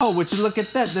Oh, would you look at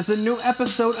that? There's a new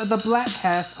episode of the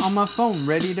Bladtcast on my phone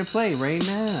ready to play right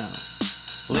now.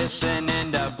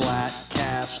 Listening to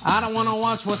Bladtcast. I don't want to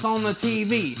watch what's on the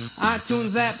TV.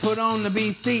 iTunes app, put on the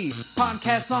BC.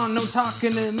 Podcast on, no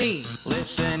talking to me.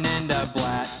 Listening to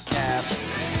Bladtcast.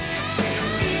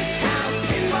 East House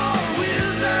Pinball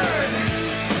Wizard.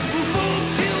 Full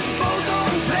tilt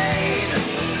boson blade.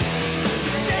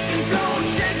 Second floor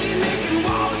checky making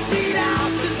wall speed out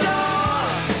the door.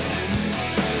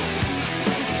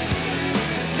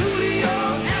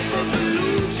 Julio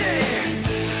Appapalucci.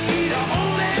 He the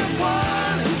only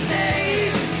one who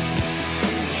stayed.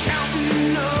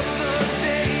 Counting up the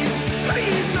days.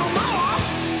 Please no more.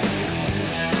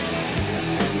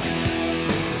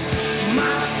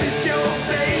 My fist your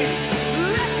face.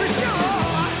 That's for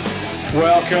sure.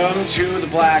 Welcome to the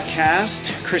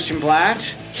Bladtcast. Christian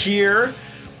Blatt here,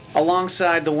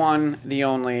 alongside the one, the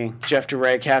only, Jeff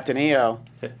DeRay, Captain EO.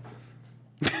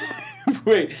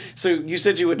 Wait, so you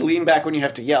said you would lean back when you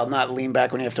have to yell, not lean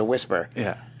back when you have to whisper.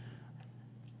 Yeah.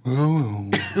 Oh,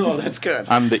 that's good.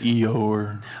 I'm the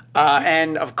EOer.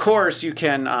 And, of course, you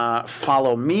can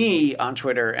follow me on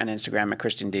Twitter and Instagram at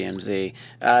ChristianDMZ.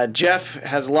 Jeff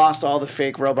has lost all the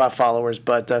fake robot followers,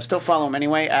 but still follow him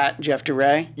anyway, at Jeff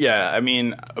DeRay. Yeah, I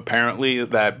mean, apparently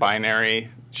that binary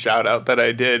shout-out that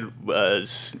I did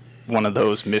was one of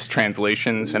those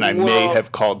mistranslations, and I may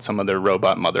have called some of their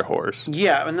robot mother whores.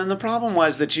 Yeah, and then the problem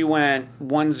was that you went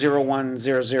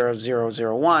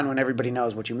 101000001 when everybody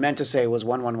knows what you meant to say was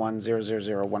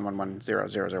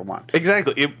 1110001110001.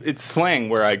 Exactly. It's slang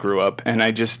where I grew up, and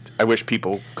I wish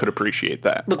people could appreciate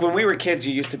that. Look, when we were kids,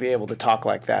 you used to be able to talk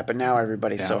like that, but now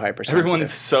everybody's so hypersensitive.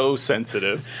 Everyone's so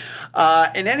sensitive.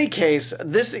 In any case,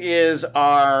 this is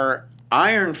our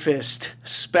Iron Fist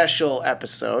special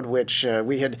episode, which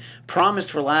we had promised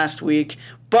for last week,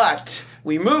 but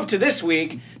we moved to this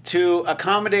week to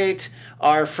accommodate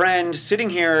our friend sitting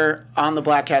here on the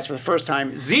Bladtcast for the first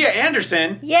time, Zia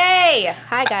Anderson. Yay!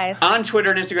 Hi, guys. On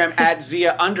Twitter and Instagram at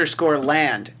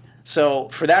Zia_land. So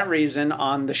for that reason,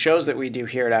 on the shows that we do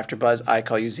here at Afterbuzz, I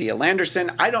call you Zia Landerson.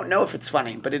 I don't know if it's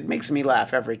funny, but it makes me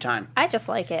laugh every time. I just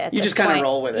like it at You this just kind of point.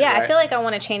 roll with it, Yeah, right? I feel like I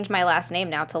want to change my last name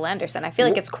now to Landerson. I feel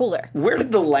like it's cooler. Where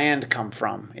did the land come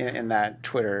from in that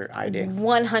Twitter ID?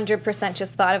 100%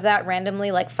 just thought of that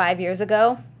randomly like 5 years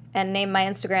ago and named my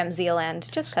Instagram Zealand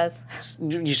just because.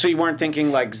 So you weren't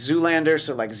thinking like Zoolander,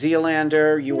 so like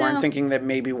Zealander? You weren't thinking that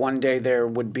maybe one day there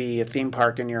would be a theme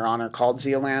park in your honor called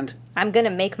Zealand? I'm going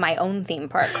to make my own theme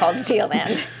park called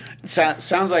Zealand.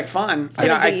 Sounds like fun.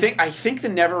 I think the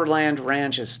Neverland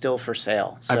Ranch is still for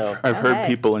sale. So I've heard Okay.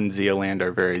 people in Zealand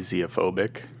are very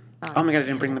Zeophobic. Oh my God, I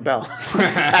didn't bring the bell.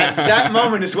 At that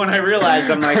moment is when I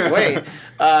realized, I'm like, wait.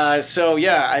 So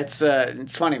yeah, it's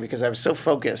funny because I was so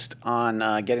focused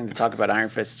on getting to talk about Iron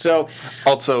Fist. So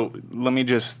Also, let me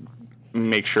just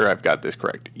make sure I've got this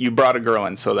correct. You brought a girl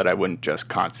in so that I wouldn't just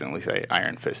constantly say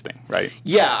iron fisting, right?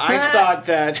 yeah, I thought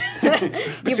that...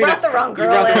 You brought the wrong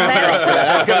girl in.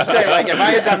 I was going to say, like, if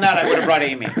I had done that, I would have brought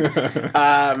Amy.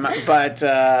 But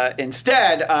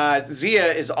instead,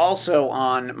 Zia is also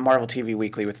on Marvel TV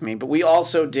Weekly with me, but we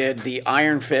also did the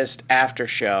Iron Fist after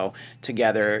show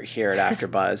together here at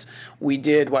AfterBuzz. We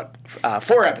did,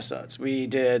 4 episodes. We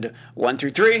did 1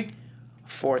 through 3,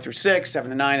 4 through 6, 7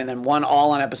 to 9, and then 1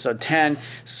 all on episode 10.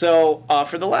 So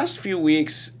for the last few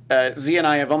weeks, Zia and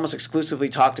I have almost exclusively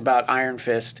talked about Iron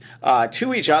Fist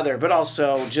to each other, but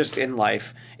also just in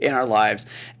life, in our lives.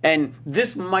 And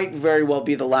this might very well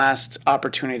be the last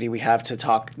opportunity we have to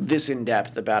talk this in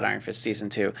depth about Iron Fist Season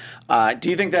 2. Do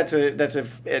you think that's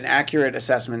an accurate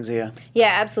assessment, Zia?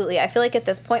 Yeah, absolutely. I feel like at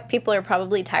this point, people are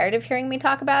probably tired of hearing me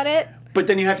talk about it. But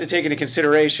then you have to take into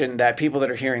consideration that people that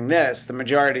are hearing this, the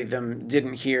majority of them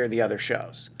didn't hear the other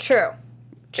shows. True.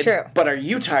 But are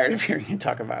you tired of hearing you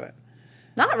talk about it?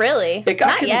 Not really.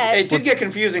 Not yet. It did get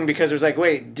confusing because it was like,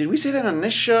 wait, did we say that on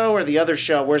this show or the other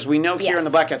show? Whereas we know here in the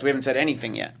Bladtcast we haven't said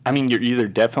anything yet. I mean, you're either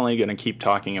definitely going to keep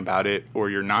talking about it or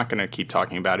you're not going to keep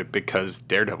talking about it because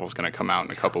Daredevil's going to come out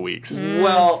in a couple weeks.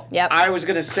 Well, Yep. I was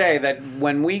going to say that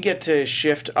when we get to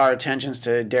shift our attentions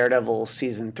to Daredevil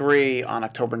Season 3 on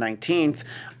October 19th,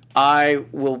 I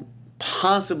will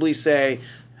possibly say,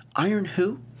 Iron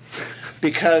who?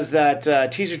 Because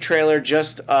that teaser trailer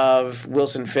just of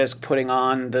Wilson Fisk putting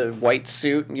on the white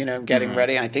suit, getting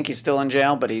ready, and I think he's still in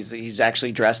jail, but he's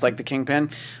actually dressed like the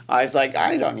Kingpin. I was like,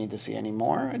 I don't need to see any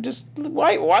more.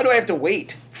 Why do I have to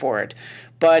wait for it?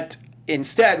 But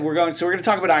instead, we're going to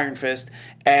talk about Iron Fist,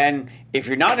 and if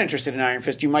you're not interested in Iron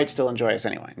Fist, you might still enjoy us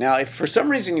anyway. Now, if for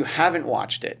some reason you haven't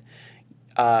watched it,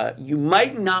 you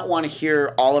might not want to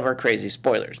hear all of our crazy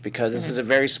spoilers because this is a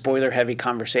very spoiler-heavy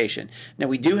conversation. Now,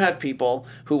 we do have people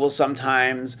who will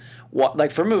sometimes,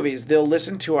 like for movies, they'll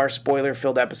listen to our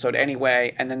spoiler-filled episode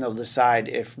anyway, and then they'll decide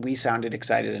if we sounded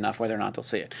excited enough whether or not they'll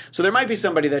see it. So there might be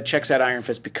somebody that checks out Iron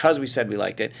Fist because we said we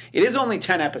liked it. It is only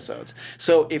 10 episodes.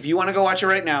 So if you want to go watch it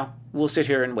right now, we'll sit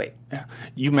here and wait. Yeah.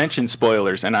 You mentioned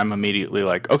spoilers, and I'm immediately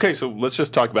like, okay, so let's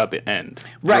just talk about the end.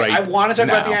 Right. I want to talk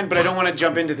about the end, but I don't want to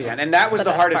jump into the end. And that was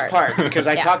the hardest part because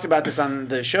I talked about this on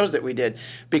the shows that we did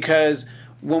because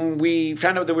when we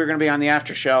found out that we were going to be on the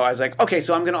after show, I was like, okay,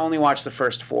 so I'm going to only watch the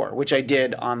first 4, which I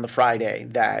did on the Friday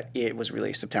that it was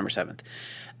released, September 7th.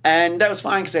 And that was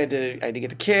fine because I had to get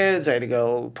the kids. I had to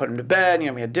go put them to bed.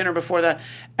 We had dinner before that.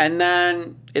 And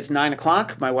then it's 9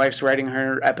 o'clock. My wife's writing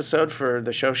her episode for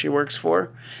the show she works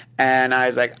for. And I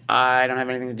was like, I don't have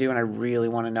anything to do, and I really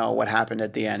want to know what happened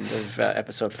at the end of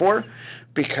episode 4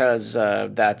 because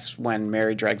that's when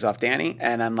Mary drags off Danny.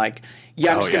 And I'm like,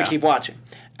 I'm just going to keep watching.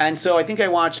 And so I think I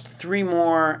watched 3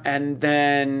 more, and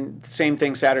then same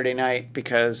thing Saturday night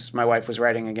because my wife was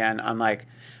writing again. I'm like,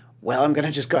 well, I'm going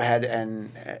to just go ahead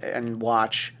and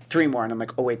watch 3 more. And I'm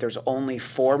like, oh, wait, there's only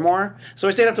 4 more? So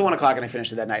I stayed up to 1 o'clock and I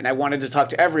finished it that night. And I wanted to talk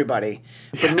to everybody,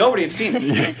 but nobody had seen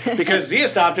it because Zia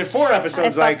stopped at 4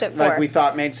 episodes like we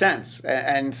thought made sense.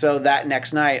 And so that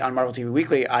next night on Marvel TV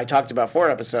Weekly, I talked about 4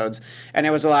 episodes. And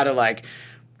it was a lot of like,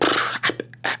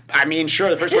 I mean, sure,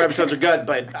 the first 4 episodes are good,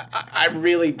 but I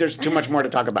really, there's too much more to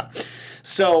talk about.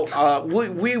 So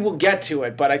we will get to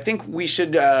it, but I think we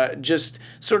should just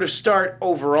sort of start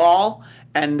overall,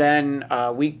 and then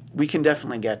we can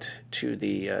definitely get to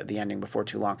the ending before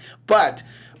too long. But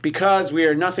because we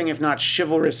are nothing if not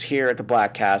chivalrous here at the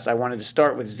Bladtcast, I wanted to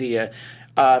start with Zia.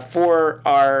 For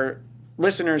our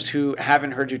listeners who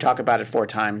haven't heard you talk about it 4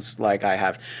 times like I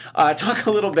have, talk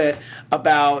a little bit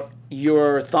about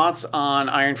your thoughts on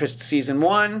Iron Fist Season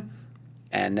 1,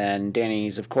 and then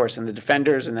Danny's, of course, in The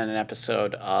Defenders, and then an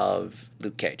episode of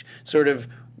Luke Cage. Sort of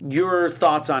your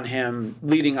thoughts on him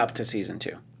leading up to Season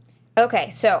 2. Okay,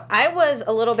 so I was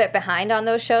a little bit behind on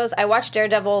those shows. I watched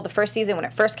Daredevil the first season when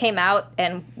it first came out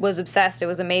and was obsessed. It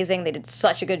was amazing. They did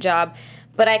such a good job.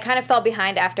 But I kind of fell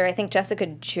behind after, I think,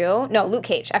 Luke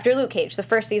Cage. After Luke Cage, the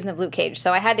first season of Luke Cage.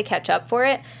 So I had to catch up for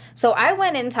it. So I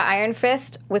went into Iron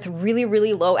Fist with really,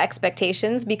 really low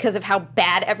expectations because of how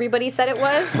bad everybody said it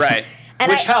was. Right.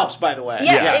 Which helps, by the way.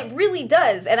 Yes, it really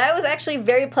does. And I was actually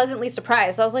very pleasantly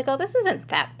surprised. I was like, oh, this isn't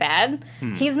that bad.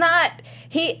 He's not...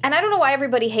 And I don't know why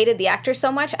everybody hated the actor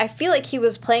so much. I feel like he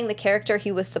was playing the character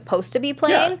he was supposed to be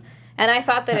playing. Yeah. And I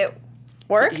thought that it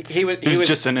worked. He was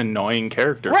just an annoying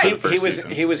character. Right. For the first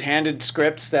season. He was handed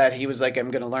scripts that he was like,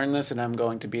 I'm going to learn this and I'm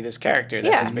going to be this character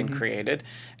that has been created.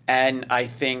 And I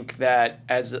think that,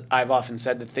 as I've often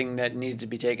said, the thing that needed to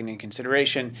be taken into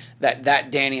consideration,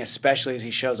 that Danny, especially as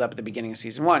he shows up at the beginning of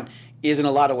Season 1, is in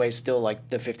a lot of ways still like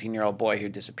the 15-year-old boy who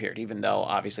disappeared, even though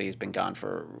obviously he's been gone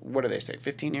for, what do they say,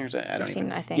 15 years? I don't 15,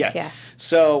 even. I think, yeah.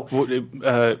 So...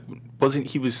 wasn't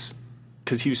he was...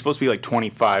 Because he was supposed to be like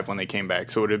 25 when they came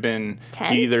back. So it would have been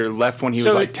 10? He either left when he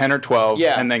was like 10 or 12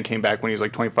 and then came back when he was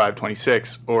like 25,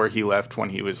 26, or he left when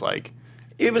he was like...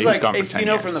 It was like, if you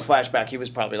know from the flashback, he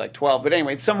was probably like 12. But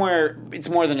anyway, it's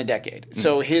more than a decade. Mm-hmm.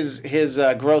 So his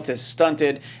growth is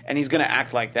stunted, and he's going to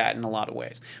act like that in a lot of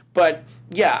ways. But,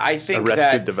 yeah, I think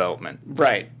Arrested development.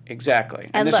 Right, exactly.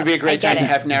 And this would be a great time to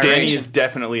have narration. Danny is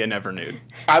definitely a never nude.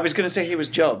 I was going to say he was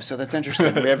Job, so that's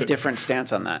interesting. We have a different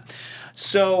stance on that.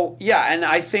 So, yeah, and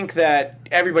I think that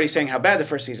everybody saying how bad the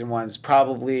first season was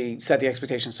probably set the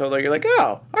expectation so low. You're like,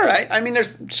 oh, all right. I mean, there's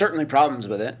certainly problems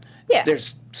with it. Yeah.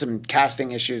 There's some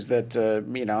casting issues that,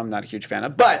 I'm not a huge fan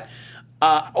of. But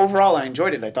overall, I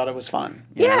enjoyed it. I thought it was fun.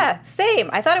 Yeah, same.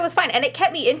 I thought it was fun. And it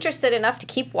kept me interested enough to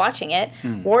keep watching it.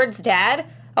 Ward's dad,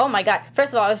 oh my God.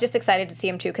 First of all, I was just excited to see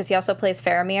him, too, because he also plays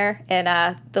Faramir in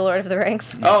The Lord of the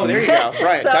Rings. Oh, there you go.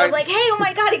 Right. So I was like, hey, oh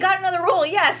my God, he got another role.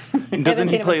 Yes. Doesn't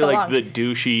he play like the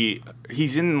douchey...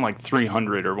 He's in like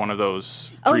 300 or one of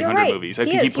those 300 movies. I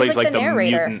think he plays like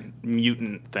the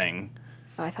mutant thing.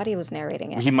 Oh, I thought he was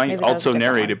narrating it. He might also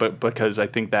narrate it, but because I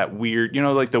think that weird,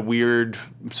 like the weird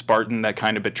Spartan that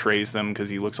kind of betrays them because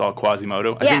he looks all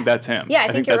Quasimodo. I think that's him. Yeah,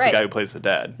 I think you're that's right. the guy who plays the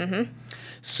dad. Mm-hmm.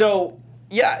 So,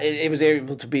 yeah, it was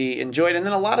able to be enjoyed. And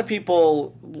then a lot of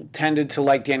people tended to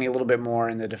like Danny a little bit more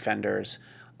in The Defenders.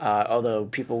 although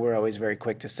people were always very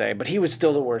quick to say, but he was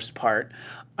still the worst part.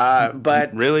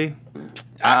 But Really?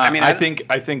 I think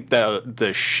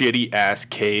the shitty ass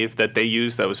cave that they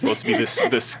used that was supposed to be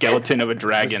the skeleton of a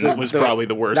dragon was probably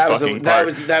the worst fucking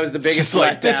part. That was the biggest Just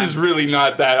like, letdown. this is really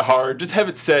not that hard. Just have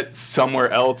it set somewhere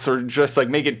else, or just like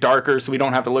make it darker so we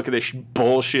don't have to look at this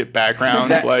bullshit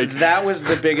background. That was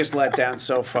the biggest letdown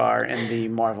so far in the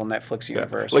Marvel Netflix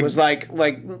universe. It was like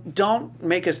don't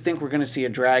make us think we're going to see a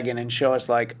dragon and show us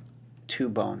like 2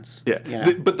 bones. Yeah, you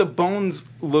know? but the bones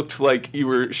looked like you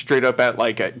were straight up at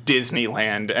like a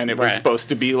Disneyland, and it was Right. supposed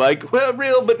to be like, well,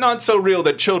 real but not so real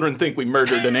that children think we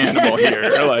murdered an animal here.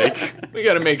 Like, we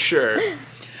got to make sure.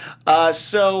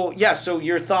 So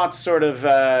your thoughts sort of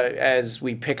as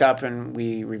we pick up and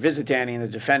we revisit Danny and the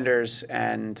Defenders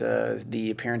and the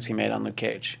appearance he made on Luke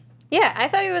Cage. Yeah, I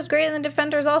thought he was great in the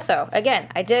Defenders also. Again,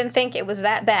 I didn't think it was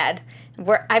that bad.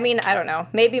 I don't know.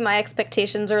 Maybe my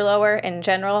expectations are lower in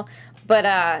general. But,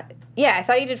 yeah, I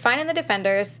thought he did fine in the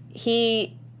Defenders.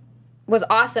 He was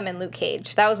awesome in Luke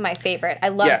Cage. That was my favorite. I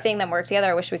love seeing them work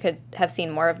together. I wish we could have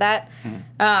seen more of that.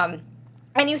 And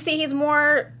you see he's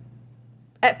more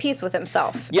at peace with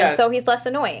himself. Yeah. And so he's less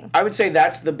annoying. I would say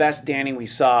that's the best Danny we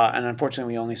saw, and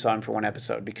unfortunately we only saw him for 1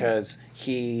 episode because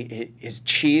his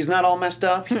chi's not all messed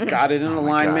up. He's got it in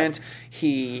alignment.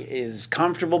 He is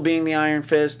comfortable being the Iron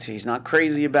Fist. He's not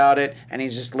crazy about it, and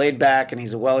he's just laid back, and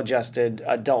he's a well-adjusted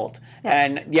adult. Yes.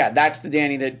 And yeah, that's the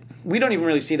Danny that we don't even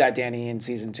really see that Danny in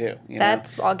season 2. You know?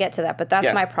 I'll get to that, but that's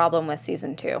Yeah. my problem with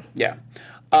season 2. Yeah.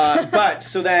 But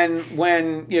so then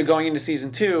when you're going into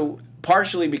season 2,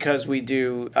 partially because we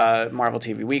do Marvel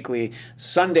TV Weekly,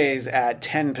 Sundays at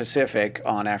 10 Pacific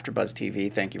on Afterbuzz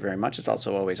TV. Thank you very much. It's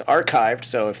also always archived,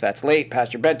 so if that's late,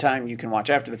 past your bedtime, you can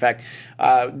watch after the fact.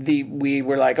 We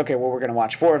were like, okay, well, we're going to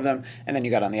watch 4 of them, and then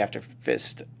you got on the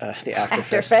Afterfist.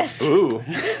 Afterfist. Ooh.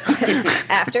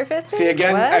 Afterfist? See,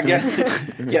 again,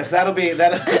 yes, that'll be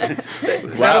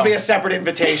a separate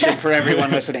invitation for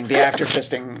everyone listening, the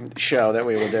Afterfisting show that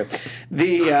we will do.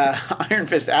 The Iron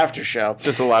Fist After Show.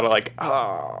 Just a lot of like,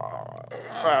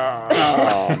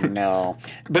 Oh, no.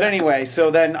 But anyway,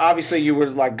 so then obviously you were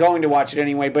like going to watch it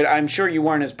anyway, but I'm sure you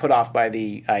weren't as put off by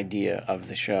the idea of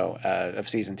the show, of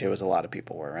season 2, as a lot of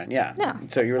people were, right? Yeah. No.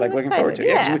 So you were like I'm looking forward to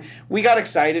it. excited, 'Cause we got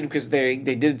excited because they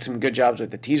did some good jobs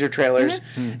with the teaser trailers.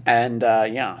 And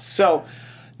so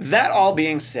that all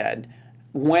being said,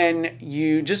 when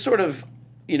you just sort of,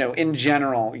 in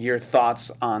general, your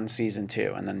thoughts on season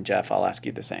 2, and then Jeff, I'll ask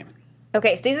you the same.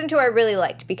 Okay, season 2 I really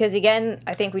liked because, again,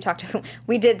 I think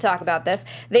we did talk about this.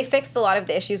 They fixed a lot of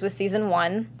the issues with season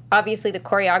 1. Obviously, the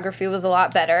choreography was a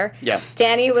lot better. Yeah.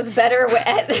 Danny was better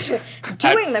at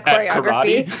doing the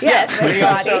choreography. karate? Yes, But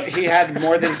karate. he had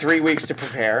more than 3 weeks to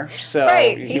prepare, so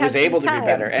Right, he he was had some able to be time.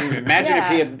 better. And imagine if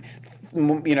he Yeah. had,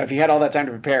 if he had all that time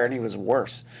to prepare and he was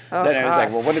worse, then it was God. like,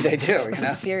 well, what did they do?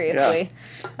 Seriously.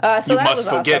 So you that must was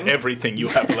forget awesome. everything you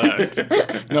have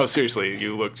learned. No, seriously,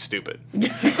 you look stupid.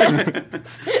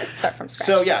 Start from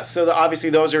scratch. So obviously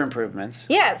those are improvements.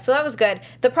 Yeah, so that was good.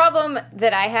 The problem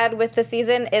that I had with the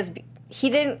season is he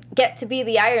didn't get to be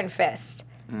the Iron Fist.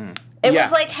 It Yeah.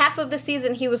 was like half of the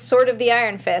season he was sort of the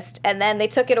Iron Fist, and then they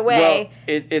took it away.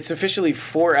 Well, it's officially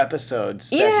 4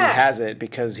 episodes that he Yeah. has it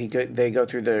because they go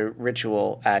through the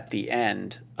ritual at the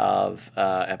end of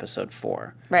episode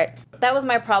 4. Right. That was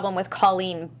my problem with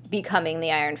Colleen becoming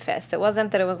the Iron Fist. It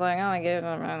wasn't that it was like, oh, I get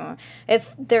it.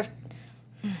 It's, they're...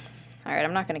 All right,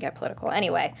 I'm not going to get political.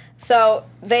 Anyway, so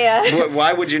they...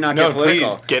 Why would you not No, get political?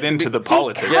 please get into the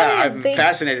politics. Yeah, Because I'm they-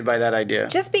 fascinated by that idea.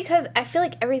 Just because I feel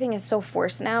like everything is so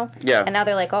forced now. Yeah. And now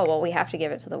they're like, oh, well, we have to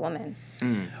give it to the woman.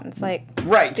 It's like...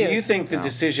 Right. Do dude, you think the no.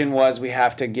 decision was we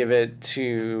have to give it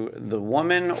to the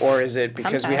woman, or is it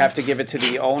because we Sometimes. have to give it to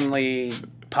the only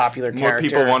popular More character?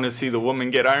 people want to see the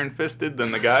woman get iron fisted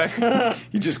than the guy.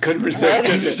 You just couldn't resist.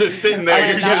 He's just sitting there. I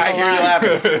That's He's not hear you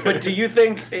just, laughing. But do you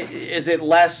think, is it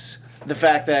less the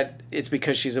fact that it's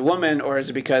because she's a woman, or is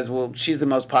it because, well, she's the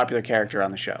most popular character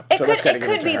on the show? It let's gotta could, give it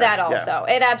could to be her. that Yeah. also.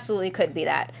 It absolutely could be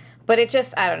that. But it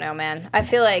just, I don't know, man. I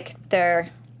feel like they're...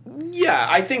 Yeah,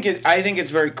 I think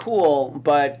it's very cool,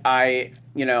 but I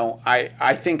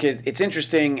think it's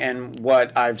interesting, and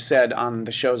what I've said on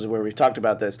the shows where we've talked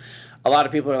about this, a lot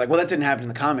of people are like, well, that didn't happen in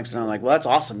the comics, and I'm like, well, that's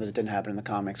awesome that it didn't happen in the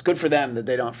comics. Good for them that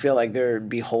they don't feel like they're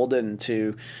beholden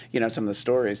to, some of the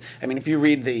stories. I mean, if you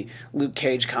read the Luke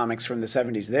Cage comics from the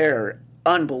 70s, they're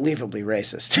unbelievably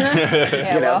racist.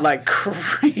 Yeah, well, like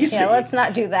crazy. yeah, let's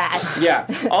not do that. Yeah.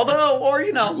 Although, or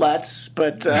let's.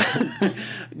 But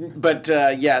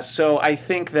yeah. So I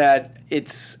think that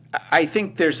I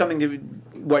think there's something to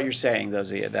what you're saying, though,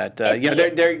 Zia. That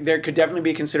there could definitely be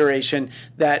a consideration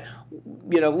that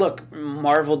look,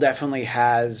 Marvel definitely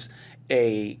has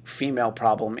a female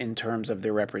problem in terms of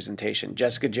their representation.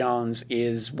 Jessica Jones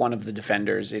is one of the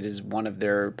Defenders. It is one of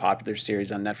their popular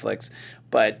series on Netflix.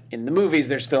 But in the movies,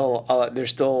 there's still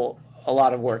a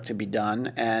lot of work to be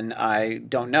done. And I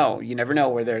don't know. You never know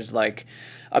where there's like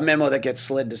a memo that gets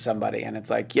slid to somebody. And it's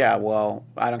like, yeah, well,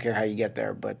 I don't care how you get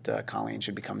there, but Colleen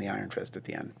should become the Iron Fist at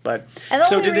the end. But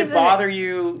so did it bother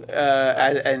you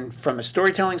and from a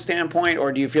storytelling standpoint,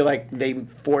 or do you feel like they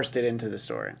forced it into the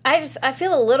story? I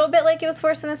feel a little bit like it was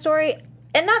forced in the story,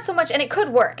 and not so much, and it could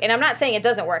work, and I'm not saying it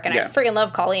doesn't work, and I freaking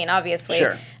love Colleen, obviously.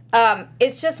 Sure.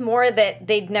 It's just more that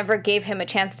they never gave him a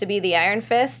chance to be the Iron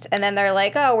Fist, and then they're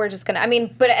like, oh, we're just going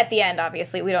to... but at the end,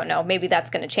 obviously, we don't know. Maybe that's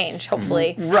going to change,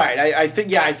 hopefully. Right. I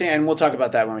think, and we'll talk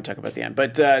about that when we talk about the end.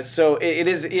 But so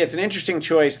it's an interesting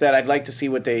choice that I'd like to see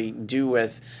what they do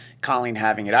with Colleen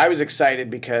having it. I was excited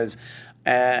because...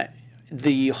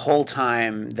 the whole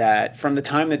time from the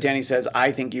time that Danny says,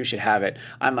 I think you should have it,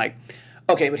 I'm like,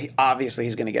 okay, but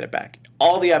he's going to get it back.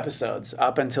 All the episodes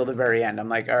up until the very end, I'm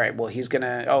like, all right, well, he's going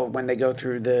to, when they go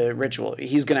through the ritual,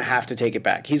 he's going to have to take it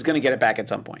back. He's going to get it back at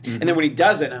some point. Mm-hmm. And then when he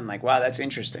does it, I'm like, wow, that's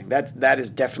interesting. That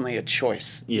is definitely a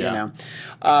choice, you know?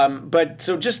 But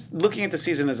so just looking at the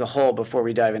season as a whole before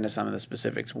we dive into some of the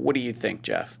specifics, what do you think,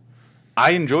 Jeff?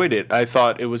 I enjoyed it. I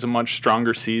thought it was a much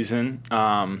stronger season.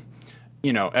 My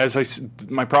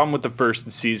problem with the first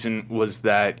season was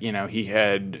that, he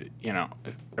had,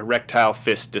 erectile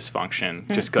fist dysfunction,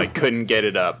 just like couldn't get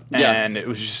it up. And it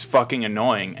was just fucking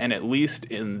annoying. And at least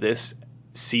in this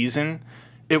season,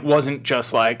 it wasn't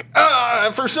just like,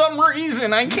 for some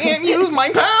reason, I can't use my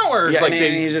powers. Yeah, and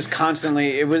he's just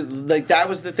constantly, it was like, that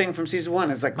was the thing from season 1.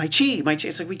 It's like, my chi.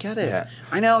 It's like, we get it. Yeah.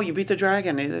 I know, you beat the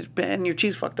dragon, and your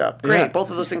chi's fucked up. Great,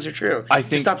 both of those things are true.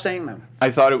 Just stop saying them.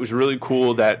 I thought it was really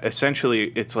cool that essentially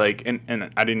it's like, and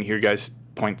I didn't hear you guys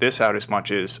point this out as much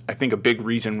as I think a big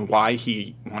reason why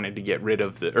he wanted to get rid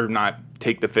of or not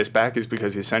take the fist back is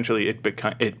because essentially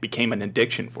it became an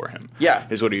addiction for him. Yeah.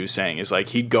 Is what he was saying. Is like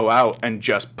he'd go out and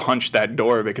just punch that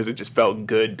door because it just felt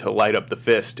good to light up the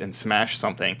fist and smash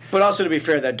something. But also, to be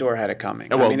fair, that door had it coming.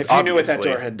 Well, if you knew what that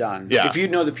door had done, if you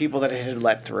know the people that it had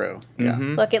let through.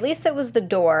 Mm-hmm. Look, at least it was the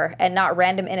door and not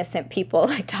random innocent people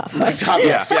like Davos.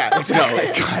 Yeah, exactly.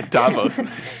 No, God, Davos.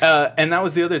 And that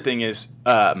was the other thing is...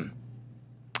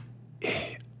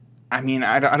 I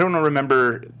don't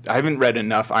remember. I haven't read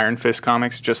enough Iron Fist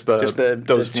comics. Just those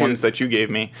ones that you gave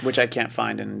me, which I can't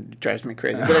find and drives me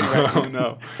crazy. But anyway, oh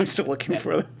no, I'm still looking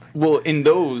for them. Well, in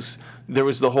those, there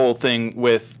was the whole thing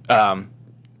with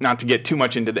not to get too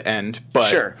much into the end,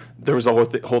 but there was a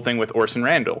whole thing with Orson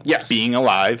Randall being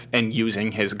alive and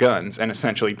using his guns and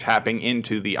essentially tapping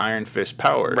into the Iron Fist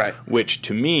power, which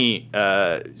to me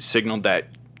signaled that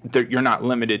you're not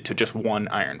limited to just one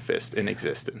Iron Fist in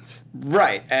existence.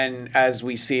 Right, and as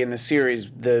we see in the series,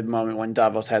 the moment when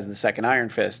Davos has the second Iron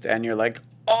Fist, and you're like,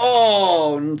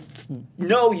 oh,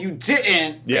 no, you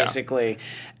didn't, basically.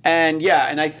 And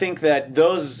I think that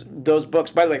those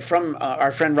books, by the way, from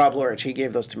our friend Rob Lorich, he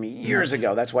gave those to me years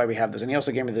ago. That's why we have those. And he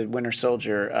also gave me the Winter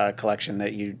Soldier collection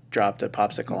that you dropped a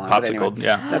popsicle on. Popsicle,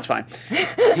 anyway, that's fine.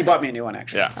 He bought me a new one,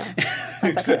 actually. Yeah.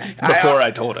 Before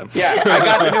I told him. Yeah, I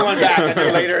got the new one back,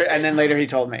 and then later he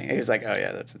told me. He was like, oh,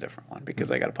 yeah, that's a different one because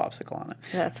I got a popsicle on it.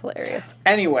 That's hilarious.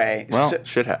 Anyway. Well,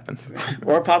 shit happens.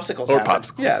 Or popsicles happen.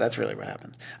 Popsicles. Yeah, that's really what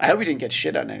happens. I hope you didn't get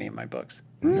shit on any of my books.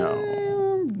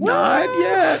 No. Not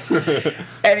yet.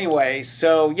 Anyway,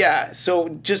 so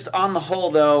just on the whole,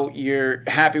 though, you're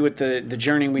happy with the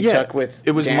journey we took with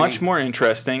It was Danny. much more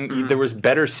interesting. Mm-hmm. There was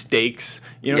better stakes.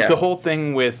 The whole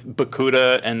thing with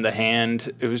Bakuda and the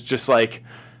hand, it was just like,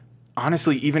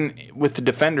 honestly, even with the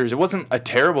Defenders, it wasn't a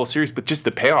terrible series, but just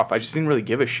the payoff, I just didn't really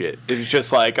give a shit. It was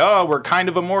just like, oh, we're kind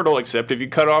of immortal, except if you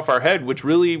cut off our head, which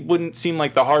really wouldn't seem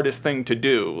like the hardest thing to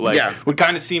do. Would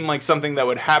kind of seem like something that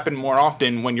would happen more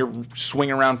often when you're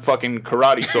swinging around fucking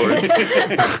karate swords.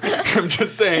 I'm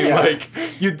just saying,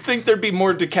 you'd think there'd be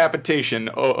more decapitation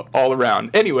all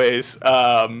around. Anyways,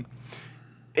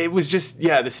 it was just,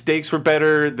 the stakes were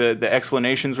better, the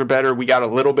explanations were better. We got a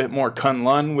little bit more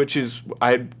Kunlun, which is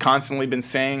I had constantly been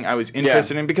saying I was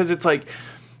interested in, because it's like,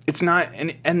 it's not,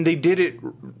 and they did it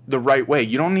the right way.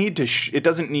 You don't need to, it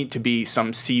doesn't need to be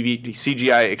some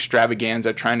CGI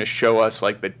extravaganza trying to show us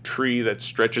like the tree that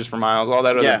stretches for miles, all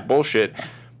that other bullshit.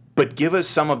 But give us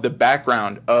some of the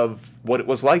background of what it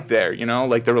was like there,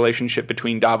 like the relationship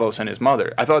between Davos and his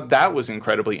mother. I thought that was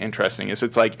incredibly interesting.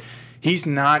 It's like, he's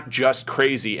not just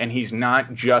crazy, and he's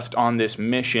not just on this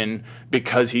mission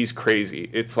because he's crazy.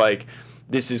 It's like,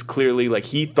 this is clearly, like,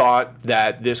 he thought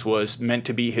that this was meant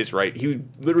to be his right. He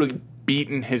literally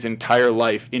beaten his entire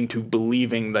life into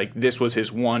believing like this was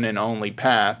his one and only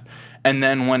path. And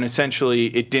then when essentially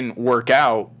it didn't work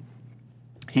out,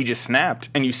 he just snapped.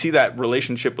 And you see that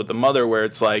relationship with the mother where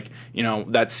it's like, you know,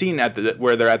 that scene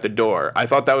where they're at the door. I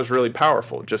thought that was really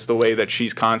powerful. Just the way that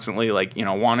she's constantly like, you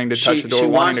know, wanting to touch the door,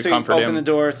 wanting to comfort him. She wants to open the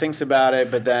door, thinks about it,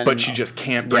 but she just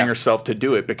can't bring herself to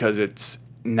do it because it's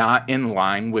not in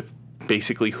line with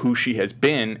basically who she has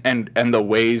been and the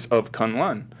ways of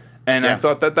Kunlun. And I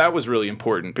thought that was really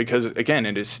important because, again,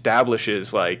 it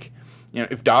establishes like, you know,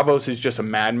 if Davos is just a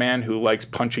madman who likes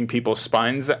punching people's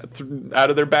spines out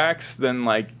of their backs, then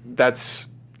like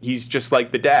he's just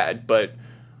like the dad. But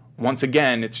once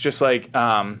again, it's just like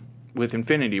with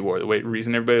Infinity War, the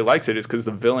reason everybody likes it is because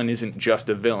the villain isn't just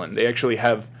a villain. They actually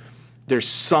there's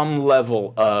some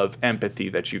level of empathy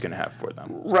that you can have for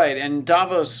them. Right, and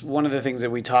Davos, one of the things that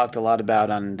we talked a lot about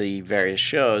on the various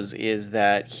shows is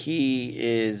that he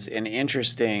is an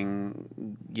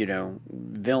interesting, you know,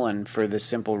 villain for the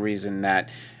simple reason that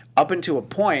up until a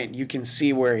point you can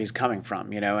see where he's coming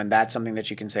from, you know, and that's something that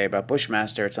you can say about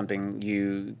Bushmaster. It's something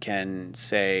you can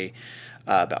say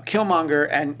about Killmonger,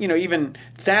 and, you know, even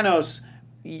Thanos.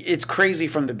 It's crazy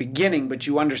from the beginning, but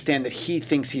you understand that he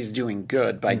thinks he's doing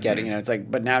good by getting, you know, it's like,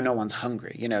 but now no one's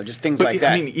hungry, you know, just things like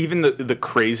that. I mean, even the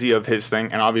crazy of his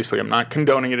thing, and obviously I'm not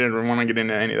condoning it and I don't want to get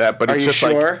into any of that, but it's just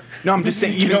sure? Like, no, I'm just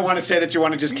saying. You don't want to say that you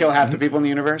want to just kill half the people in the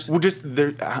universe? Well,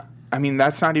 I mean,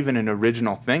 that's not even an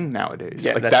original thing nowadays.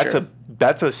 Yeah, like,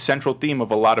 that's a central theme of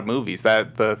a lot of movies.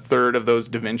 That the third of those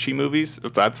Da Vinci movies,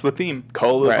 that's the theme,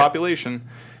 cull of the population,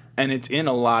 and it's in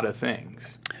a lot of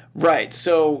things. Right.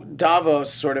 So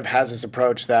Davos sort of has this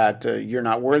approach that you're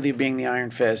not worthy of being the Iron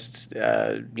Fist.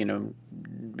 You know,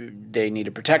 they need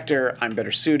a protector. I'm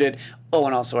better suited. Oh,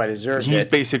 and also I deserve it. He's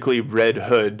basically Red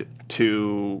Hood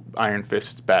to Iron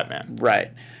Fist's Batman.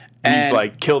 Right. He's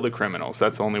like, kill the criminals.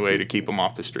 That's the only way to keep them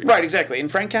off the streets. Right, exactly. And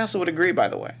Frank Castle would agree, by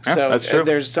the way. Yeah, so that's true.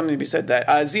 There's something to be said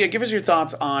that. Zia, give us your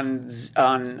thoughts on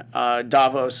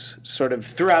Davos sort of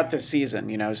throughout the season,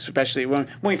 you know, especially when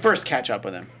we first catch up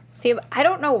with him. See, I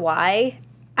don't know why.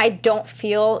 I don't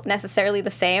feel necessarily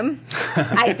the same.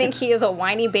 I think he is a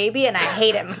whiny baby, and I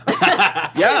hate him.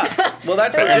 Yeah. Well,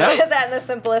 that's Put legit. that in the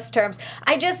simplest terms.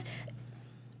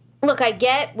 Look, I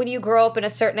get when you grow up in a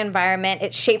certain environment,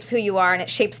 it shapes who you are and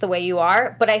it shapes the way you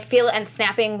are. But I feel, and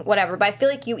snapping, whatever, but I feel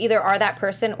like you either are that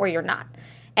person or you're not.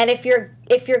 And if you're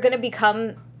going to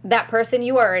become that person,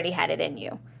 you already had it in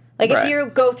you. Like, if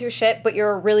you go through shit, but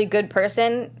you're a really good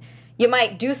person, you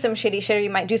might do some shitty shit or you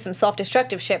might do some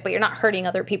self-destructive shit, but you're not hurting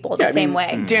other people the same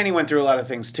way. Danny went through a lot of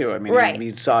things, too. I mean,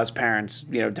 he saw his parents,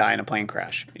 you know, die in a plane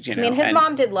crash. You know? I mean, his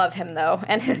mom did love him, though.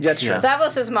 And that's true.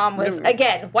 Davos' mom was,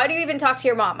 again, why do you even talk to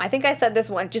your mom? I think I said this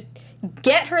one. Just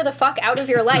get her the fuck out of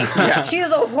your life. She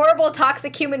is a horrible,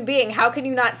 toxic human being. How can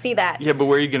you not see that? Yeah, but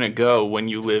where are you going to go when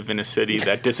you live in a city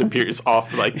that disappears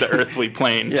off, like, the earthly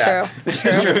plane? Yeah.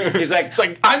 True. He's like, it's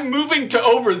like, I'm moving to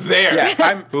over there.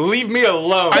 Yeah, leave me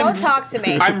alone. Don't talk to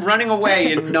me. I'm running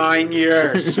away in 9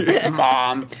 years,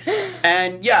 Mom.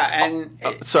 And,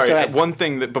 sorry, one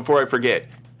thing that before I forget.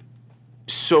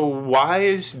 So why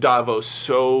is Davos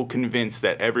so convinced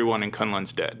that everyone in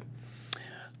Kunlun's dead?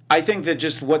 I think that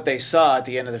just what they saw at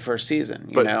the end of the first season,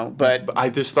 you know. But I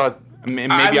just thought, maybe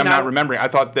I'm not remembering. I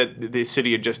thought that the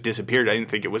city had just disappeared. I didn't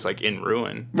think it was like in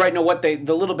ruin. Right. No,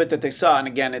 the little bit that they saw, and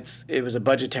again, it was a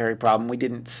budgetary problem. We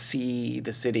didn't see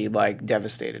the city like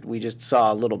devastated. We just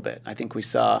saw a little bit. I think we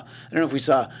saw. I don't know if we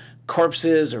saw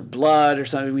corpses or blood or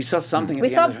something. We saw something. At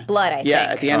the end of the, blood. I think. Yeah,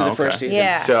 at the end of the first season.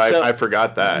 Yeah. So I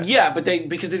forgot that. Yeah, but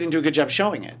because they didn't do a good job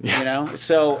showing it. You know,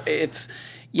 so it's.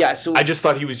 Yeah, so I just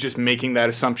thought he was just making that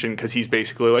assumption because he's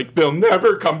basically like, they'll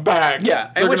never come back.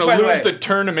 Yeah, they're going to lose the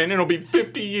tournament and it'll be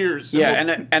 50 years.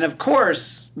 Yeah, and of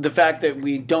course, the fact that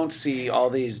we don't see all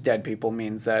these dead people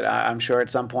means that I'm sure at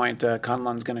some point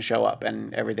Kunlun's going to show up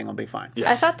and everything will be fine. Yeah.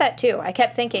 I thought that too. I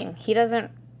kept thinking he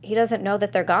doesn't know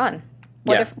that they're gone.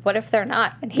 What if they're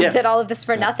not? And he did all of this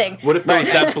for nothing. What if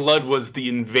that blood was the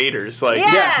invaders? Like,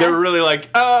 they were really like,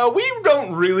 we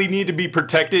don't really need to be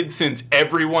protected since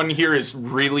everyone here is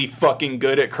really fucking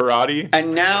good at karate.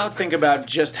 And now think about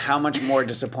just how much more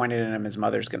disappointed in him his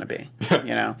mother's going to be.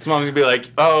 You know, his mom's going to be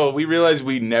like, oh, we realized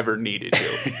we never needed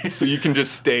you, so you can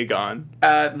just stay gone.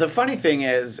 The funny thing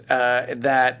is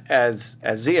that as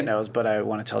Zia knows, but I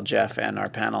want to tell Jeff and our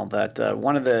panel that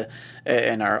one of the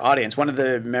in our audience, one of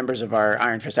the members of our our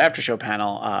Iron Fist After Show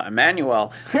panel,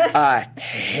 Emmanuel,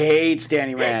 hates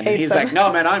Danny Rand. And he's him. like,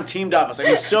 no, man, I'm Team Davos. And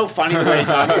he's so funny the way he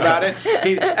talks about it.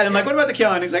 And I'm like, what about the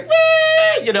kill? And he's like,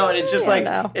 wee! You know, and it's just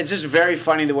it's just very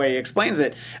funny the way he explains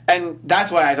it. And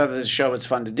that's why I thought this show was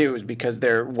fun to do, is because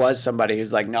there was somebody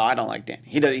who's like, no, I don't like Danny.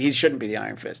 He shouldn't be the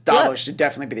Iron Fist. Davos should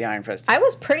definitely be the Iron Fist. I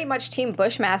was pretty much Team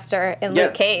Bushmaster in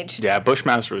Luke Cage. Yeah,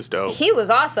 Bushmaster was dope. He was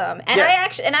awesome.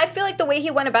 And I feel like the way he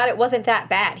went about it wasn't that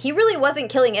bad. He really wasn't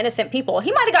killing innocent people.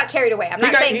 He might have got carried away. I'm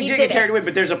not saying he did did get carried away,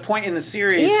 but there's a point in the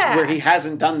series where he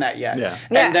hasn't done that yet. Yeah.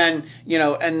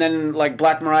 And then like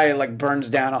Black Mariah like burns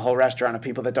down a whole restaurant of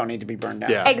people that don't need to be burned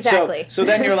down. Yeah. Exactly. So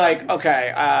then you're like,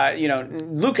 okay,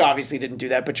 Luke obviously didn't do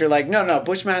that, but you're like, no,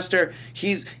 Bushmaster,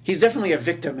 he's definitely a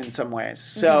victim in some ways.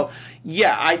 So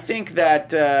yeah, I think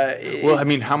that. Well, I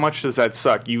mean, how much does that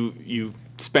suck? You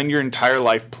spend your entire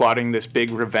life plotting this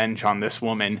big revenge on this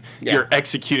woman. Yeah. You're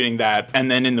executing that, and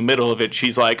then in the middle of it,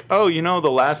 she's like, oh, the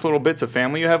last little bits of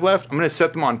family you have left, I'm going to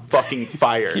set them on fucking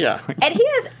fire. Yeah. And he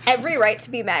has every right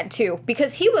to be mad, too,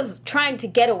 because he was trying to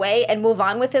get away and move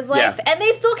on with his life, and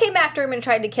they still came after him and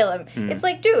tried to kill him. It's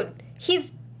like, dude,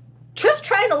 he's just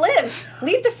trying to live.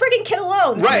 Leave the friggin' kid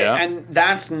alone. Right, Yeah. and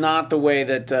that's not the way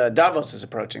that Davos is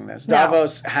approaching this. No.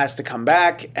 Davos has to come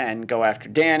back and go after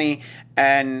Dany,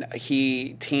 and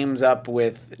he teams up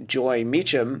with Joy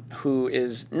Meacham, who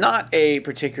is not a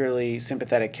particularly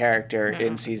sympathetic character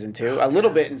in Season 2, a little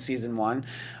bit in Season 1.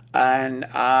 And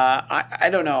I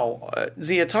don't know.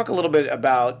 Zia, talk a little bit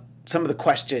about some of the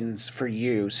questions for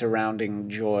you surrounding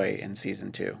Joy in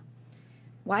Season 2.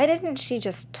 Why didn't she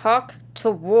just talk to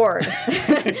Ward?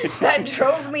 That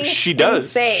drove me She does.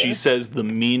 insane. She says the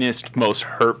meanest, most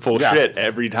hurtful shit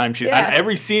every time she. Yeah. And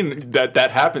every scene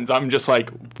that happens, I'm just like,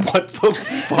 what the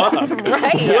fuck?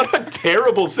 Right. What a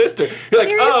terrible sister. You're like,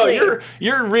 Seriously. oh,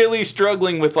 you're really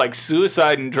struggling with like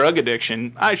suicide and drug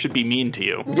addiction. I should be mean to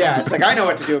you. Yeah, it's like, I know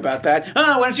what to do about that.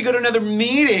 Oh, why don't you go to another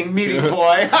meeting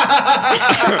boy?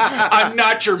 I'm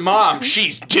not your mom.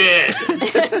 She's dead.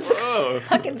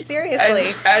 Fucking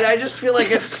seriously. And I just feel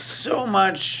like it's so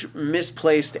much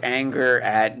misplaced anger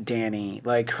at Dany.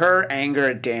 Like, her anger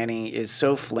at Dany is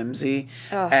so flimsy.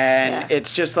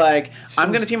 It's just like, I'm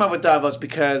going to team up with Davos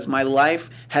because my life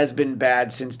has been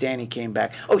bad since Dany came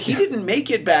back. Oh, he didn't make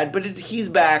it bad, but he's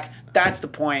back. That's the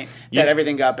point that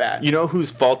everything got bad. You know whose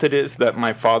fault it is that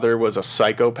my father was a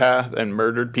psychopath and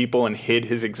murdered people and hid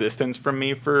his existence from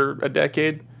me for a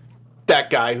decade? That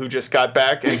guy who just got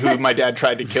back and who my dad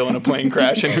tried to kill in a plane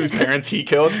crash and whose parents he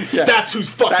killed. Yeah. That's whose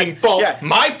fucking fault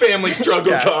my family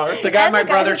struggles are. The guy And my the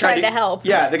guy brother who tried to help.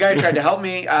 Yeah, the guy who tried to help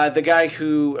me. The guy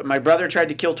who my brother tried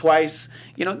to kill twice.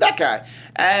 That guy.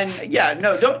 And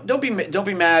don't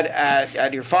be mad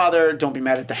at your father. Don't be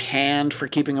mad at the Hand for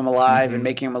keeping him alive and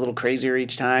making him a little crazier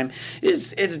each time.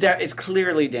 It's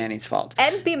clearly Dany's fault.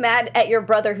 And be mad at your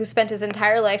brother who spent his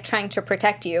entire life trying to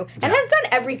protect you and has done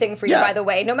everything for you, by the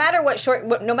way. No matter what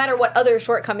other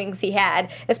shortcomings he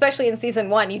had, especially in Season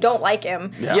 1, you don't like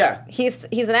him. Yeah. He's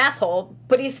an asshole,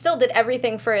 but he still did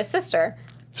everything for his sister.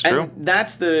 It's true. And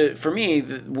that's for me,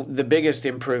 the biggest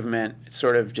improvement,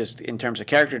 sort of just in terms of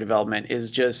character development,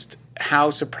 is just how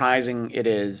surprising it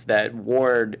is that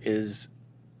Ward is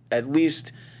at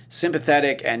least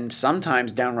sympathetic and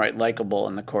sometimes downright likable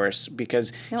in the course,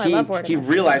 because I love Ward he in this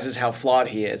realizes how flawed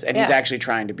he is, and he's Yeah. actually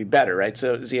trying to be better, right?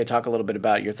 So, Zia, talk a little bit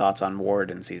about your thoughts on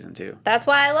Ward in Season 2. That's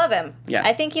why I love him. Yeah.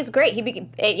 I think he's great. He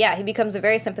becomes a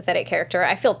very sympathetic character.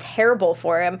 I feel terrible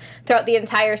for him throughout the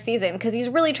entire season because he's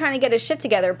really trying to get his shit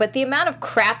together, but the amount of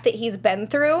crap that he's been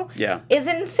through is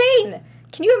insane.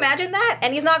 Can you imagine that?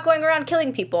 And he's not going around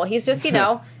killing people. He's just,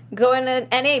 going to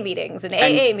NA meetings and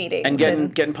AA meetings.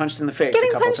 And getting punched in the face. Getting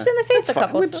a couple punched times. in the face That's a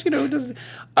couple fine. times.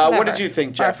 What did you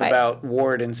think, Bar Jeff, fights. about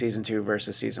Ward in Season 2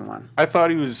 versus Season 1? I thought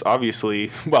he was obviously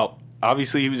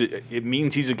he was. It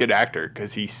means he's a good actor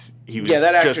because he was. Yeah,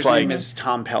 that actor's just like, name is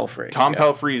Tom Pelphrey. Tom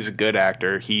Pelphrey is a good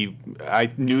actor. I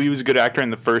knew he was a good actor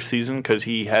in the first season because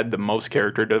he had the most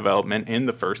character development in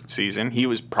the first season. He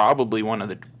was probably one of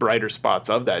the brighter spots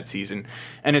of that season.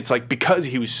 And it's like, because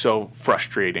he was so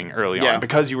frustrating early on,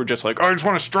 because you were just like, oh, I just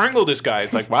want to strangle this guy.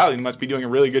 It's like, wow, he must be doing a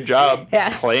really good job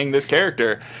playing this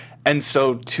character. And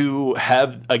so to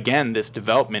have, again, this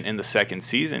development in the second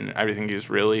season, I think is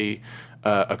really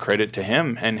a credit to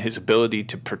him and his ability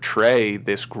to portray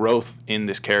this growth in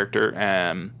this character.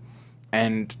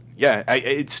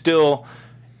 It's still,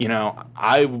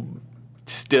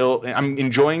 I'm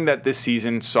enjoying that this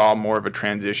season saw more of a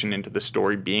transition into the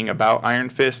story being about Iron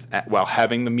Fist while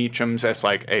having the Meachams as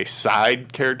like a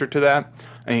side character to that.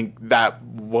 I think that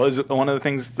was one of the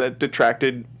things that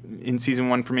detracted in Season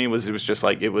 1 for me. It was just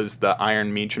like, it was the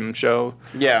Iron Meacham show.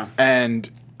 Yeah. And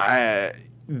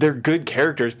they're good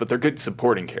characters, but they're good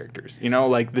supporting characters. You know,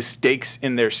 like the stakes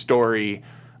in their story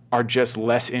are just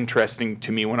less interesting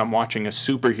to me when I'm watching a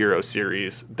superhero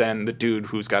series than the dude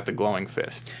who's got the glowing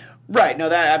fist. Right. No,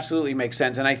 that absolutely makes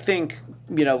sense. And I think,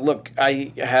 look,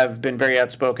 I have been very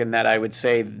outspoken that I would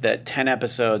say that 10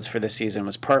 episodes for this season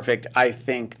was perfect. I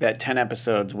think that 10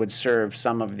 episodes would serve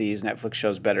some of these Netflix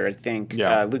shows better. I think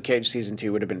Luke Cage Season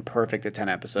 2 would have been perfect at 10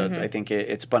 episodes. I think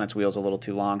it spun its wheels a little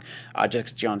too long.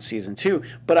 Jessica Jones Season 2.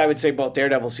 But I would say both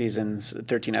Daredevil seasons,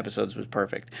 13 episodes, was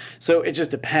perfect. So it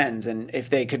just depends. And if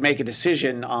they could make a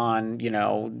decision on,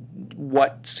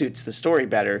 what suits the story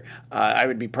better, I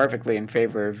would be perfectly in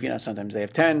favor of, sometimes they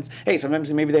have 10. Hey,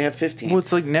 sometimes maybe they have 15. Well,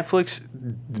 it's like Netflix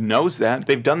knows that.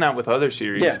 They've done that with other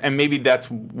series. Yeah. And maybe that's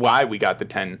why we got the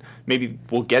 10. Maybe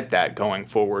we'll get that going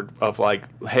forward of like,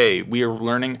 hey, we are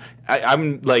learning.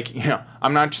 I'm like,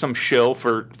 I'm not some shill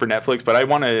for Netflix, but I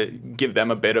want to give them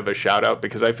a bit of a shout out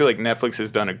because I feel like Netflix has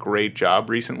done a great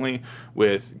job recently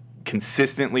with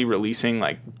consistently releasing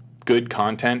like good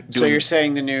content. So you're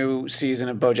saying the new season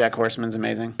of BoJack Horseman's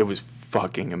amazing? It was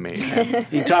fucking amazing.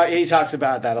 He talks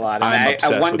about that a lot. And I'm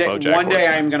obsessed with BoJack one day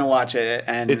Horseman. I'm going to watch it.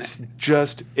 And it's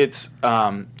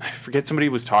I forget, somebody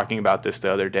was talking about this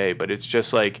the other day, but it's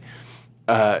just like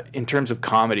in terms of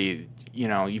comedy,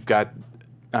 you've got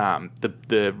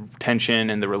the tension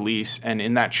and the release, and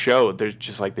in that show there's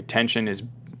just like the tension is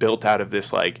built out of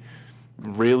this like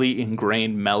really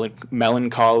ingrained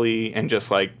melancholy and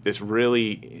just like this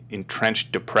really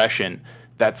entrenched depression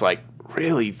that's like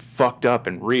really fucked up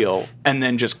and real, and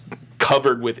then just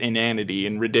covered with inanity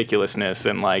and ridiculousness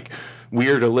and like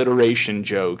weird alliteration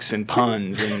jokes and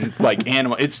puns and like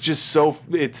animal. It's just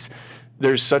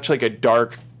there's such like a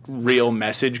dark real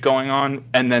message going on,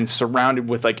 and then surrounded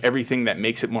with like everything that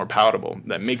makes it more palatable,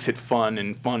 that makes it fun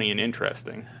and funny and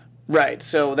interesting. Right,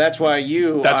 so that's why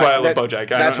you... That's why I love BoJack.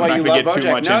 That's why you love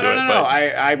BoJack. No.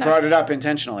 It, I brought it up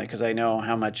intentionally because I know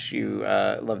how much you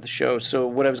love the show. So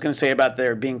what I was going to say about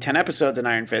there being 10 episodes in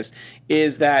Iron Fist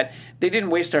is that they didn't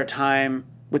waste our time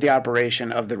with the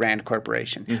operation of the Rand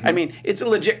Corporation. Mm-hmm. I mean, it's a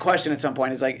legit question at some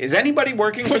point. It's like, is anybody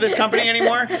working for this company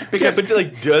anymore? Because but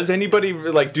like, does anybody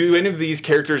do any of these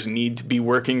characters need to be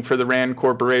working for the Rand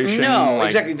Corporation? No, like,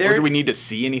 exactly. Or do we need to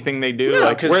see anything they do? No,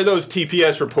 like, where are those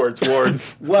TPS reports, Ward?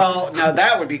 Well, now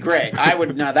that would be great. I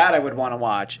would want to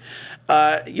watch.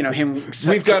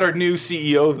 We've got our new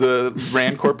CEO of the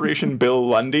Rand Corporation, Bill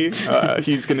Lundy.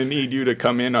 He's going to need you to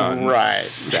come in on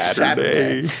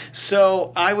Saturday.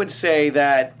 So I would say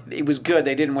that it was good.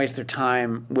 They didn't waste their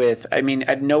time with,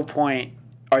 at no point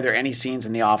are there any scenes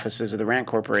in the offices of the Rand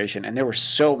Corporation, and there were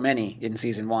so many in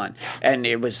season 1, and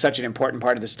it was such an important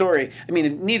part of the story. I mean,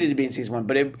 it needed to be in season 1,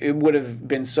 but it would have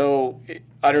been so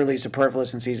utterly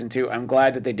superfluous in season 2. I'm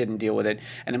glad that they didn't deal with it,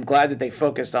 and I'm glad that they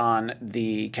focused on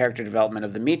the character development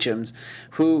of the Meachums,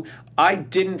 who I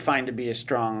didn't find to be a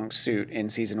strong suit in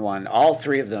season 1. All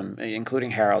 3 of them,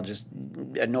 including Harold, just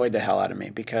annoyed the hell out of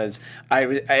me because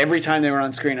every time they were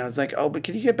on screen, I was like, oh, but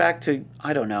could you get back to,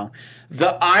 I don't know,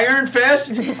 the Iron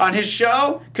Fist on his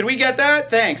show? Could we get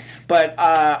that? Thanks. But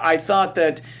I thought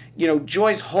that,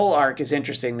 Joy's whole arc is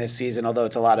interesting this season, although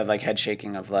it's a lot of like head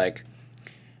shaking of like,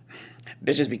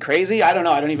 bitches be crazy? I don't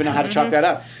know. I don't even know how to chalk that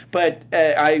up. But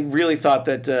I really thought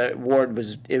that Ward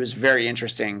it was very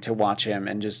interesting to watch him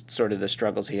and just sort of the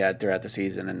struggles he had throughout the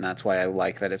season. And that's why I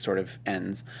like that it sort of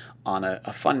ends on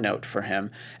a fun note for him.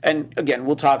 And again,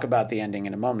 we'll talk about the ending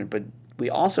in a moment, but we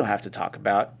also have to talk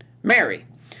about Mary.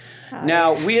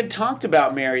 Now, we had talked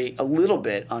about Mary a little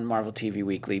bit on Marvel TV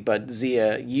Weekly, but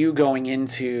Zia, you going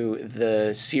into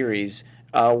the series,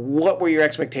 what were your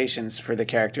expectations for the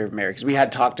character of Mary? Because we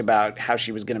had talked about how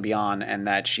she was going to be on and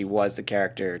that she was the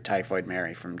character Typhoid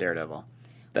Mary from Daredevil.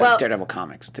 Daredevil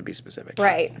comics, to be specific.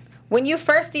 Right. When you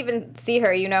first even see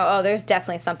her, there's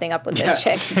definitely something up with this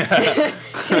chick.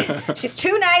 She's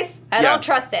too nice. I don't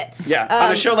trust it. Yeah. On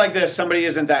a show like this, somebody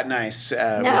isn't that nice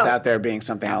without there being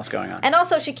something else going on. And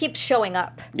also, she keeps showing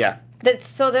up. Yeah.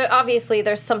 Obviously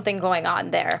there's something going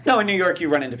on there. No, in New York you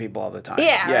run into people all the time.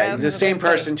 Yeah, the same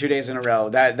person 2 days in a row.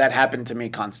 That happened to me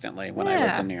constantly when I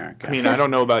lived in New York. I mean, I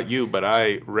don't know about you, but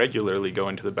I regularly go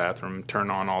into the bathroom, turn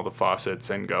on all the faucets,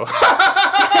 and go.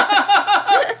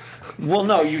 Well,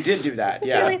 no, you did do that. It's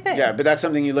a daily thing. Yeah, but that's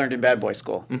something you learned in Bad Boy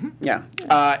School. Mm-hmm.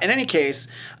 Yeah. In any case,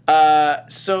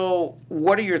 so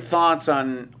what are your thoughts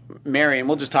on Mary, and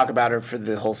we'll just talk about her for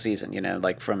the whole season,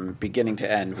 like from beginning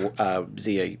to end.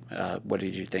 Zia, what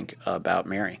did you think about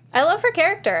Mary? I love her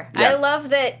character. Yeah. I love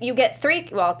that you get two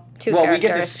characters. Well, we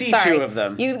get to see two of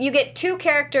them. You get two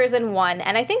characters in one,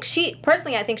 and I think she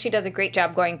does a great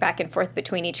job going back and forth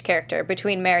between each character,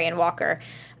 between Mary and Walker.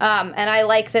 And I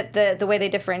like that the way they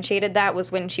differentiated that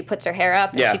was when she puts her hair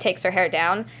up and she takes her hair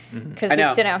down, because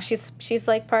she's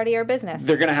like part of your business.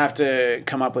 They're gonna have to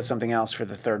come up with something else for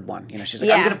the third one. She's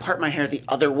like, I'm gonna part my hair the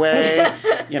other way.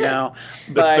 The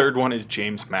third one is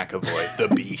James McAvoy,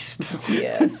 the Beast.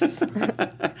 Yes.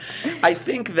 I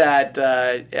think that,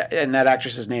 and that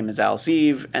actress's name is Alice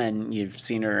Eve, and you've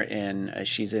seen her in.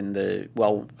 She's in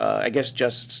I guess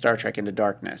just Star Trek Into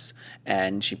Darkness,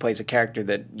 and she plays a character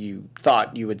that you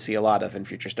thought you would see a lot of in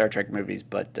future Star Trek movies,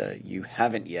 but you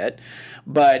haven't yet.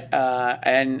 But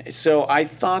and so I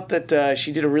thought that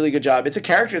she did a really good job. It's a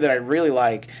character that I really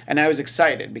like, and I was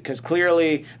excited because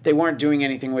clearly they weren't doing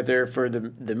anything with her for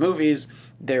the movies.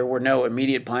 There were no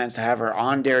immediate plans to have her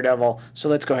on Daredevil, so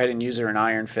let's go ahead and use her in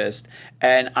Iron Fist.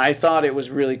 And I thought it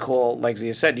was really cool. Like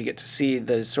Zia said, you get to see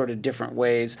the sort of different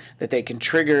ways that they can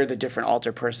trigger the different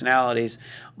alter personalities,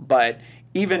 but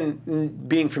even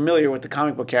being familiar with the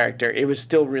comic book character, it was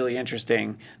still really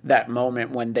interesting, that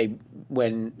moment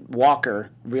when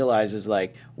Walker realizes,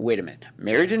 like, wait a minute,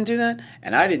 Mary didn't do that,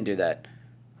 and I didn't do that.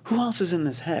 Who else is in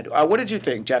this head? What did you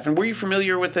think, Jeff? And were you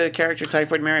familiar with the character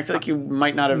Typhoid Mary? I feel like you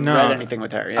might not have read anything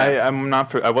with her. Yeah.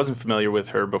 I wasn't familiar with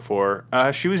her before.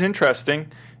 She was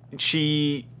interesting.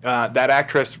 She that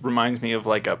actress reminds me of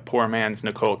like a poor man's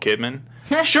Nicole Kidman.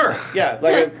 Sure. Yeah,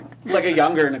 like a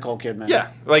younger Nicole Kidman. Yeah,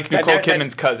 like Nicole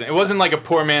Kidman's cousin. It wasn't like a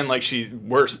poor man, like she's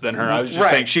worse than her. I was just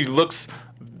saying she looks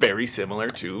very similar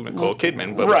to Nicole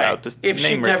Kidman, but without the if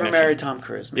she'd never married Tom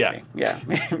Cruise, maybe. Yeah.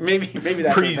 maybe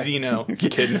that's pre-Xeno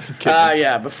Kidman.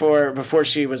 Yeah, before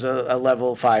she was a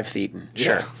level 5 Thetan.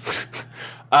 Sure.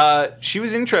 Yeah. She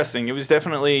was interesting. It was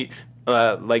definitely.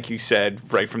 Like you said,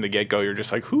 right from the get-go, you're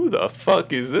just like, who the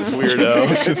fuck is this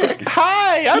weirdo? She's like,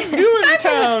 hi, I'm new in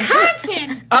town.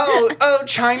 Wisconsin. Oh,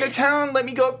 Chinatown? Let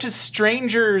me go up to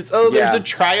strangers. Oh, there's a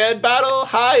triad battle?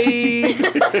 Hi.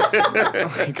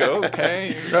 Like,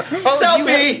 okay.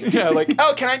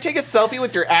 Selfie! Can I take a selfie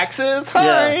with your axes?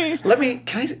 Hi. Yeah.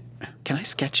 Can I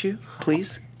sketch you,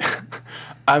 please?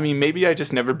 I mean, maybe I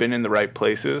just never been in the right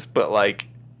places, but, like,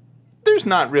 there's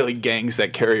not really gangs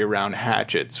that carry around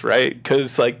hatchets, right?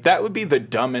 Because, like, that would be the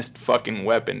dumbest fucking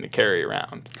weapon to carry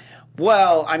around.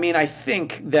 Well, I mean, I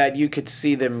think that you could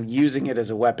see them using it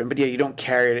as a weapon, but yeah, you don't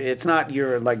carry it. It's not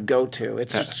your, like, go-to.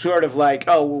 It's sort of like,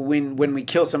 when we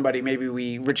kill somebody, maybe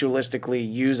we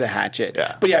ritualistically use a hatchet.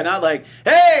 Yeah. But yeah, not like,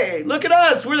 hey, look at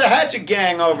us, we're the hatchet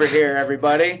gang over here,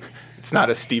 everybody. It's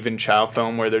not a Stephen Chow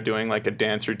film where they're doing like a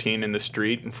dance routine in the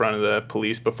street in front of the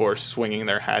police before swinging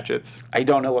their hatchets. I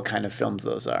don't know what kind of films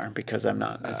those are because I'm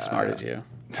not as smart as you.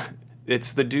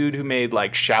 It's the dude who made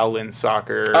like Shaolin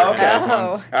Soccer. Oh, okay.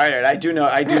 All right, I do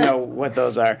know what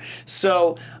those are.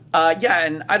 So,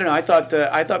 and I don't know.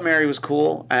 I thought Mary was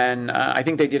cool, and I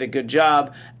think they did a good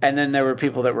job. And then there were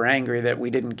people that were angry that we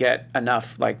didn't get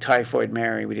enough, like Typhoid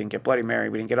Mary, we didn't get Bloody Mary,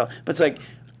 we didn't get all. But it's like,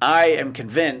 I am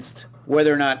convinced,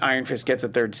 whether or not Iron Fist gets a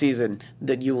third season,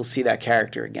 that you will see that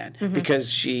character again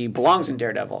because she belongs in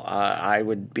Daredevil. I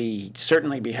would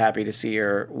certainly be happy to see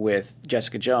her with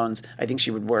Jessica Jones. I think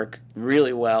she would work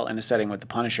really well in a setting with the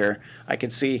Punisher. I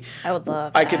could see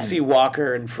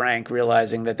Walker and Frank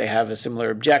realizing that they have a similar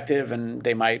objective and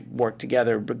they might work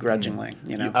together begrudgingly.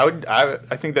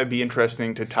 I think that'd be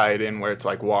interesting to tie it in where it's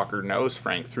like Walker knows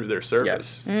Frank through their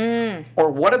service. Yes.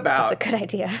 Or what about? That's a good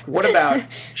idea. What about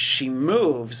she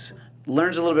moves,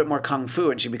 learns a little bit more kung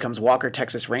fu, and she becomes Walker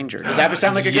Texas Ranger. Does that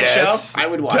sound like a good show? I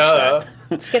would watch that.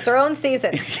 She gets her own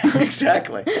season.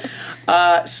 Exactly.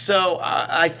 So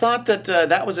I thought that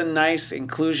that was a nice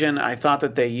inclusion. I thought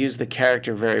that they used the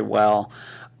character very well.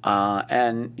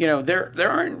 And there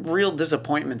aren't real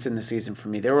disappointments in the season for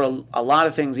me. There were a lot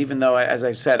of things, even though, as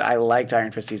I said, I liked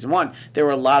Iron Fist season 1, there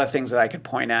were a lot of things that I could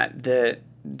point at that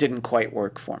didn't quite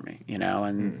work for me,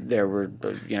 and there were,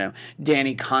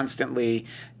 Danny constantly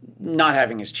not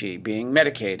having his chi, being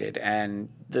medicated, and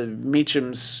the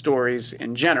Meacham's stories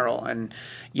in general, and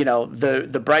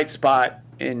the bright spot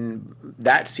in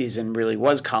that season really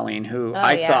was Colleen, who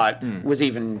I thought was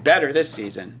even better this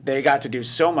season. They got to do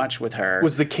so much with her.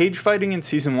 Was the cage fighting in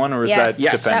season 1, or was that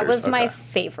Defenders? That was my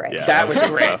favorite. Yeah, that was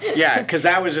great. Yeah, because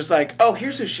that was just like, oh,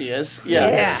 here's who she is.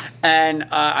 Yeah. And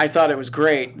I thought it was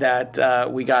great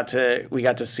that we got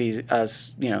to see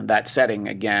that setting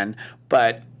again.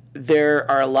 But there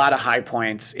are a lot of high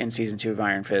points in season 2 of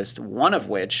Iron Fist. One of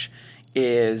which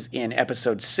is in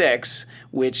episode 6,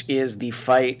 which is the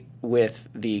fight with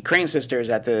the Crane sisters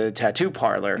at the tattoo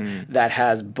parlor that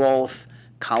has both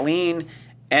Colleen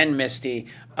and Misty.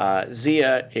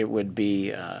 Zia, it would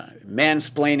be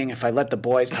mansplaining if I let the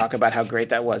boys talk about how great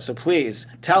that was. So please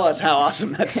tell us how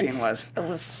awesome that scene was. It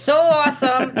was so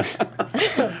awesome.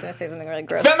 I was going to say something really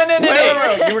gross. Femininity!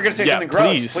 Wait. You were going to say something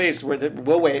gross. Please.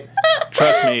 We'll wait.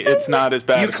 Trust me, it's not as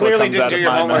bad You as clearly what comes didn't out do of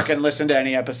your my homework mouth. and listen to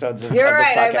any episodes of, You're of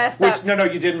this right, podcast. I messed up. No,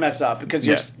 you didn't mess up because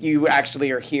you actually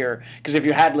are here. Because if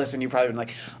you had listened, you probably been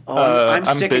like, I'm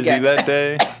sick busy again. that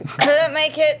day. Couldn't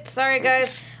make it. Sorry,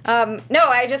 guys. No,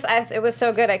 it was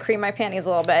so good. I creamed my panties a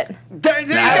little bit. There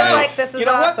you I was go. like, this is You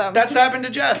know awesome. what? That's what happened to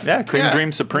Jeff. Yeah, Cream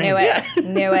Dream Supreme. Knew it.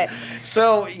 Knew it.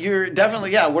 So you're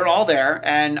definitely, we're all there,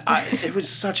 and it was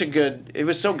so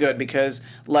good because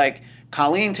like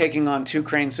Colleen taking on 2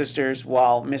 Crane sisters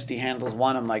while Misty handles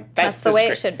one. I'm like, That's the way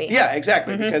it should be. Yeah,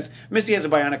 exactly. Because Misty has a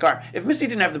bionic arm. If Misty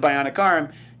didn't have the bionic arm,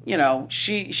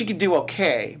 she could do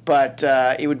okay, but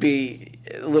it would be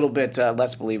a little bit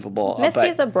less believable.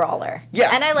 Misty's a brawler.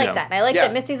 Yeah. And I like Yeah. that. And I like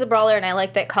that Misty's a brawler, and I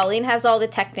like that Colleen has all the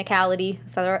technicality.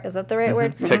 Is that the right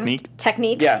word?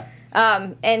 Technique. Yeah.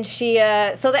 And she,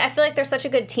 I feel like they're such a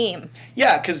good team.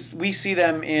 Yeah, because we see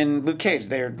them in Luke Cage.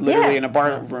 They're literally in a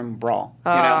barroom brawl.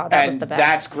 That was the best.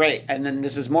 That's great. And then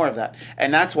this is more of that.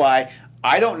 And that's why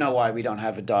I don't know why we don't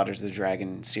have a Daughters of the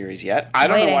Dragon series yet. I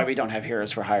don't know why we don't have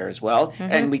Heroes for Hire as well.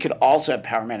 And we could also have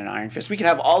Power Man and Iron Fist. We could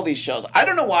have all these shows. I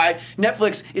don't know why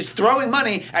Netflix is throwing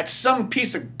money at some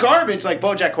piece of garbage like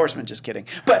BoJack Horseman. Just kidding.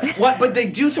 But they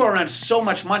do throw around so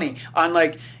much money on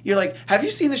you're like, have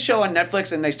you seen the show on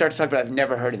Netflix? And they start to talk about it. I've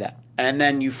never heard of that. And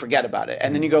then you forget about it.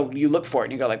 And then you look for it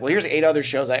and you go like, well, here's 8 other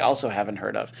shows I also haven't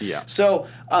heard of. Yeah. So,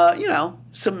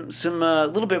 some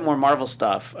little bit more Marvel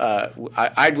stuff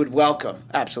I would welcome.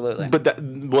 Absolutely. But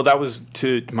that was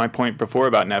to my point before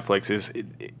about Netflix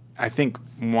I think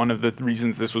one of the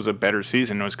reasons this was a better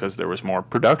season was because there was more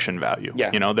production value.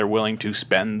 Yeah. They're willing to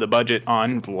spend the budget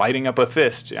on lighting up a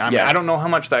fist. I mean, I don't know how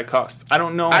much that costs. I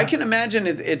don't know. I can imagine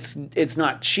it's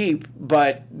not cheap,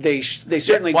 but they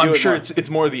certainly do. I'm it sure more. it's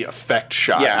more the effect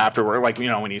shot afterward, like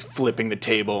when he's flipping the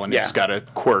table and it's got to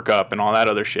quirk up and all that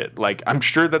other shit. Like I'm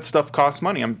sure that stuff costs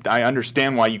money. I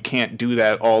understand why you can't do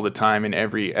that all the time in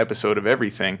every episode of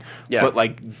everything. Yeah. But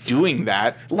like doing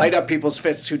that, light up people's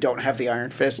fists who don't have the Iron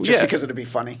Fist just because it'd be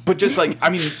funny. But just like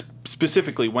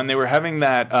specifically when they were having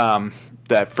that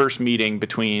first meeting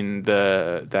between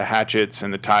the Hatchets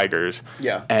and the Tigers,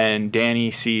 and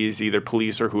Danny sees either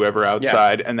police or whoever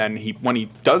outside, and then when he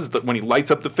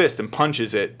lights up the fist and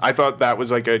punches it, I thought that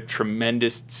was like a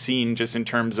tremendous scene just in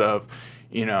terms of,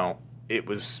 it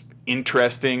was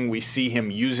interesting. We see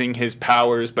him using his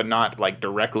powers but not like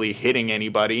directly hitting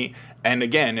anybody. And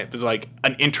again, it was like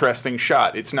an interesting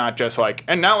shot. It's not just like,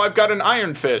 and now I've got an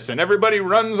Iron Fist and everybody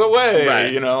runs away.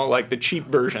 Right. Like the cheap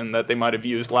version that they might have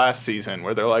used last season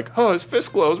where they're like, oh, his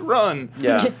fist glows, run.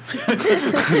 Yeah.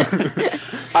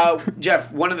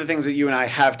 Jeff, one of the things that you and I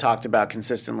have talked about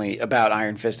consistently about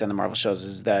Iron Fist and the Marvel shows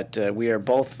is that we are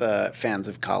both fans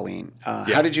of Colleen.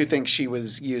 How did you think she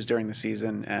was used during the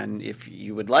season? And if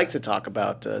you would like to talk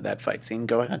about that fight scene,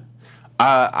 go ahead.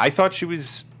 I thought she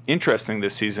was interesting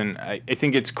this season. I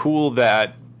think it's cool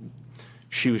that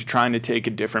she was trying to take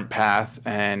a different path,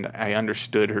 and I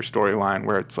understood her storyline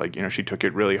where it's like, she took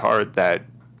it really hard that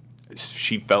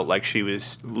she felt like she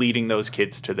was leading those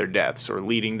kids to their deaths or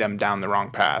leading them down the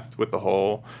wrong path with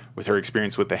her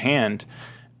experience with the hand.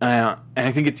 And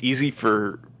I think it's easy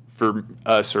for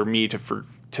us or me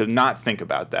to not think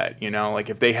about that, like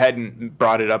if they hadn't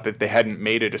brought it up, if they hadn't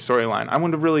made it a storyline, I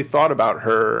wouldn't have really thought about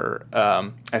her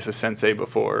as a sensei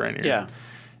before.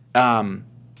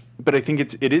 But I think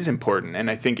it is important, and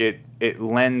I think it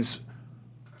lends.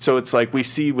 So it's like we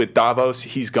see with Davos,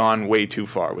 he's gone way too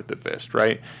far with the fist,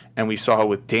 right? And we saw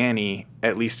with Danny,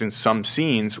 at least in some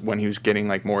scenes, when he was getting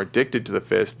like more addicted to the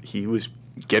fist, he was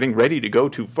getting ready to go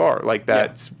too far. Like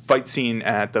that fight scene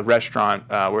at the restaurant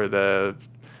where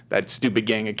that stupid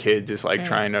gang of kids is like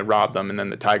trying to rob them, and then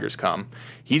the Tigers come.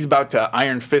 He's about to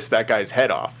Iron Fist that guy's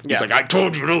head off. He's like, I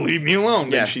told you to leave me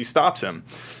alone. And she stops him.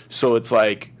 So it's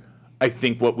like, I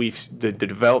think what the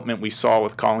development we saw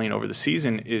with Colleen over the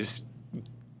season is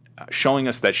showing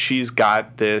us that she's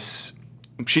got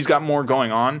more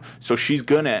going on. So she's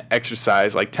going to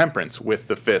exercise like temperance with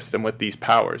the fist and with these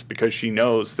powers, because she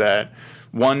knows that,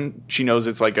 she knows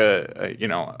it's like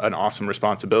an awesome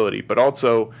responsibility, but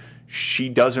also she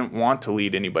doesn't want to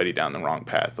lead anybody down the wrong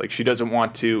path. Like she doesn't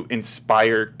want to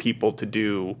inspire people to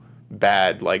do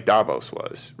bad like Davos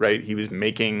was, right? He was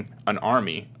making an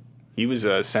army. he was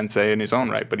a sensei in his own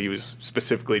right, but he was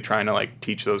specifically trying to like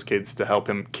teach those kids to help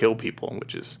him kill people,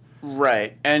 which is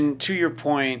right. And to your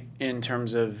point, in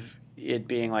terms of it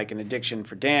being like an addiction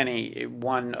for Danny,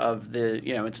 one of the,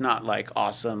 it's not like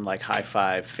awesome, like high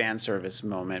five fan service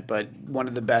moment, but one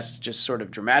of the best just sort of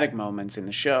dramatic moments in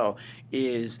the show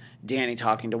is Danny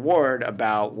talking to Ward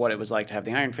about what it was like to have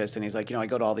the Iron Fist. And he's like, I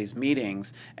go to all these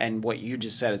meetings, and what you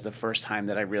just said is the first time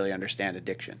that I really understand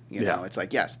addiction. You know, it's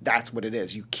like, yes, that's what it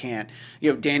is. You can't,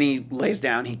 Danny lays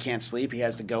down, he can't sleep. He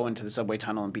has to go into the subway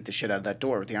tunnel and beat the shit out of that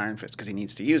door with the Iron Fist because he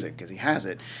needs to use it, because he has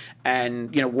it.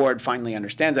 And, Ward finally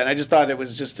understands that. And I just thought it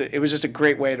was just a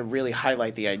great way to really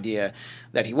highlight the idea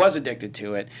that he was addicted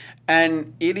to it.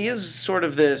 And it is sort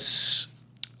of this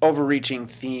overreaching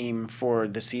theme for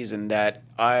the season that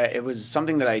it was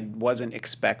something that I wasn't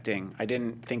expecting. I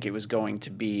didn't think it was going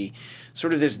to be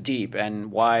sort of this deep,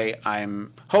 and why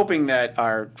I'm hoping that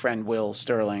our friend Will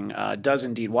Sterling does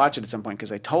indeed watch it at some point,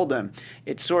 because I told him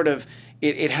it's sort of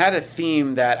it had a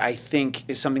theme that I think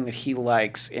is something that he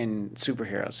likes in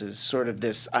superheroes, is sort of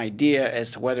this idea as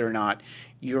to whether or not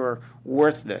you're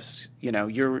worth this.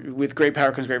 You're with great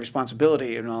power comes great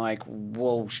responsibility. Like,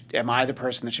 well, am I the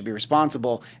person that should be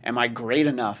responsible? Am I great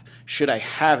enough? Should I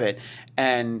have it?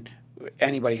 And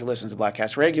anybody who listens to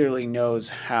Bladtcast regularly knows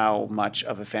how much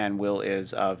of a fan Will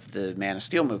is of the Man of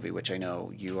Steel movie, which I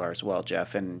know you are as well,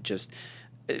 Jeff. And just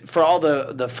for all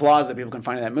the flaws that people can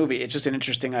find in that movie, it's just an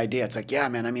interesting idea. It's like, yeah,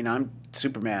 man, I mean, I'm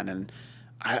Superman, and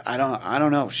I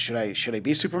don't know. Should I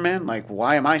be Superman? Like,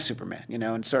 why am I Superman?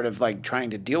 And sort of like trying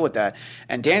to deal with that.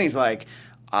 And Danny's like,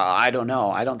 I don't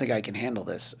know. I don't think I can handle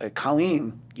this.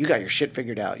 Colleen, you got your shit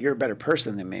figured out. You're a better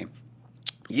person than me.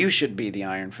 You should be the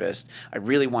Iron Fist. I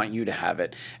really want you to have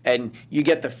it. And you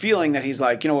get the feeling that he's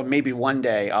like, maybe one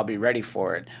day I'll be ready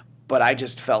for it. But I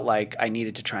just felt like I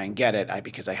needed to try and get it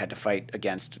because I had to fight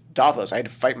against Davos. I had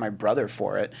to fight my brother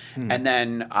for it. And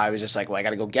then I was just like, well, I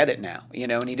got to go get it now.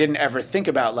 And he didn't ever think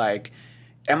about, like,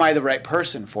 am I the right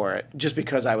person for it? Just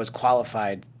because I was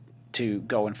qualified to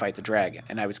go and fight the dragon,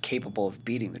 and I was capable of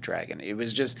beating the dragon. It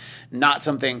was just not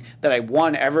something that I,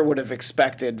 ever would have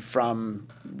expected from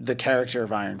the character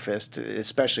of Iron Fist,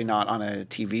 especially not on a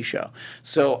TV show.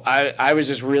 So I was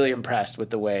just really impressed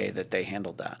with the way that they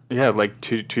handled that. Yeah, like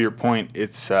to your point,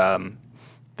 it's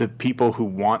the people who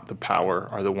want the power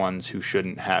are the ones who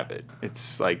shouldn't have it.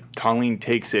 It's like Colleen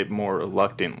takes it more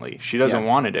reluctantly. She doesn't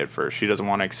want it at first. She doesn't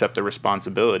want to accept the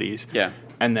responsibilities. Yeah.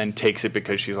 And then takes it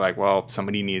because she's like, well,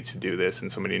 somebody needs to do this,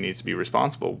 and somebody needs to be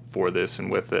responsible for this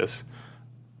and with this.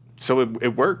 So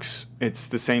it works. It's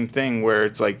the same thing where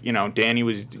it's like, Danny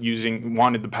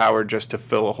wanted the power just to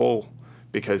fill a hole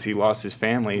because he lost his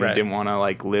family. Right. He didn't want to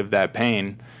like live that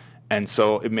pain. And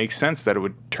so it makes sense that it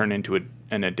would turn into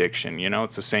an addiction.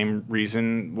 It's the same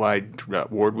reason why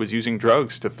Ward was using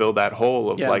drugs, to fill that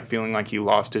hole of like feeling like he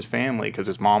lost his family because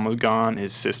his mom was gone,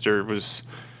 his sister was,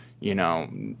 he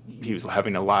was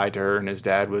having to lie to her, and his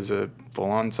dad was a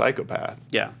full-on psychopath.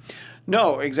 Yeah.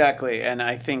 No, exactly. And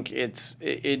I think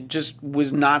it just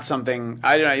was not something,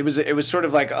 I don't know, it was sort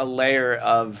of like a layer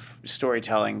of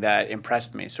storytelling that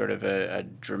impressed me, sort of a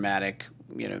dramatic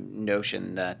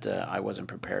notion that I wasn't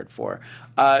prepared for.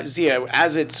 Zia,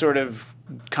 as it sort of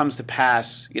comes to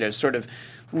pass, sort of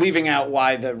leaving out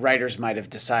why the writers might have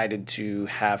decided to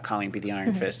have Colleen be the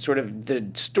Iron Fist, sort of the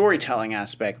storytelling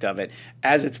aspect of it,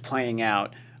 as it's playing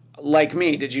out, like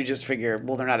me, did you just figure,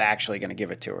 well, they're not actually going to give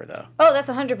it to her, though? Oh, that's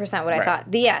 100% what I thought.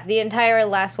 The entire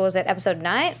last, what was it, episode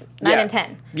 9? 9 and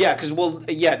 10. Yeah, because,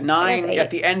 9,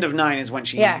 at the end of 9 is when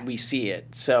we see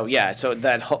it. So, so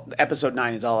that whole, episode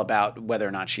 9 is all about whether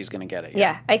or not she's going to get it.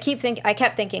 Yeah, I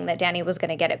kept thinking that Danny was going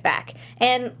to get it back.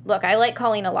 And, look, I like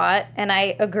Colleen a lot, and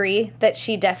I agree that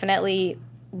she definitely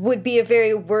would be a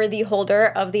very worthy holder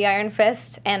of the Iron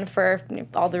Fist, and for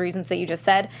all the reasons that you just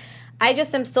said. I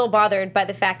just am still bothered by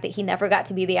the fact that he never got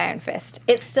to be the Iron Fist.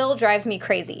 It still drives me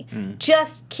crazy.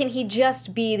 Can he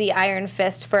just be the Iron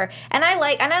Fist for? And I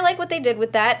like what they did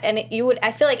with that. And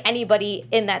I feel like anybody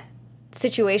in that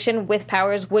situation with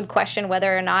powers would question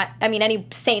whether or not. I mean, any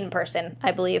sane person,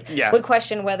 I believe, would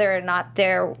question whether or not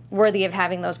they're worthy of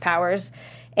having those powers,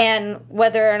 and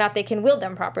whether or not they can wield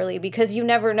them properly. Because you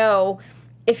never know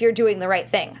if you're doing the right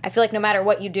thing. I feel like no matter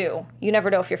what you do, you never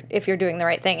know if you're doing the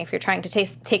right thing. If you're trying to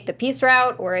take the peace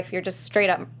route, or if you're just straight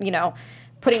up,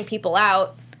 putting people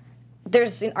out,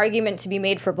 there's an argument to be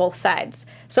made for both sides.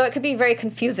 So it could be very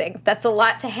confusing. That's a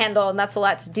lot to handle, and that's a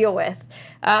lot to deal with.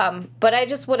 But I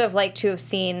just would have liked to have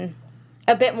seen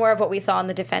a bit more of what we saw in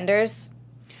the Defenders.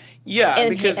 Yeah,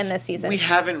 because in this season. we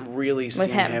haven't really seen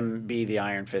him. him be the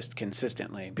Iron Fist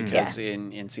consistently because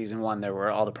in season 1 there were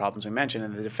all the problems we mentioned,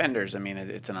 and the Defenders, I mean,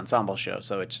 it's an ensemble show,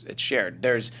 so it's shared.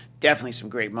 There's definitely some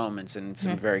great moments and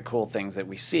some very cool things that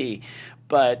we see,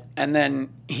 and then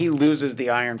he loses the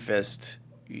Iron Fist,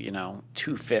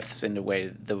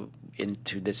 2/5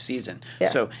 into this season. Yeah.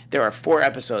 So there are 4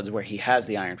 episodes where he has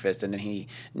the Iron Fist, and then he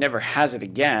never has it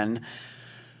again,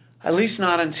 at least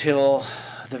not until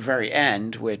the very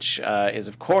end, which is,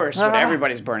 of course, what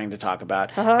everybody's burning to talk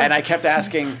about. And I kept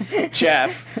asking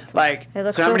Jeff,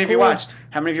 so how many of you watched?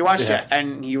 How many of you watched it?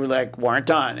 And you were like, weren't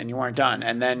done, and you weren't done.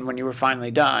 And then when you were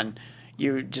finally done,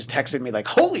 you just texted me like,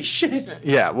 holy shit.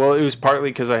 Yeah, well, it was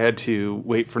partly because I had to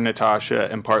wait for Natasha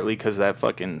and partly because that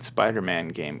fucking Spider-Man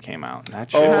game came out. And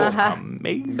that shit was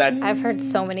amazing. I've heard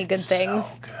so many good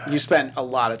things. So good. You spent a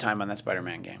lot of time on that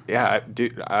Spider-Man game. Yeah,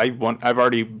 I've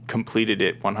already completed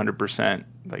it 100%.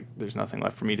 There's nothing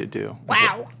left for me to do.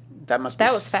 Wow. That must be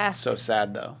was fast. So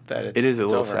sad, though. It is a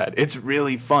little sad. It's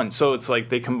really fun. So it's like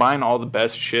they combine all the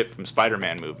best shit from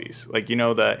Spider-Man movies.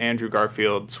 The Andrew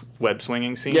Garfield's web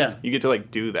swinging scenes? Yeah. You get to,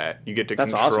 do that. You get to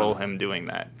control him doing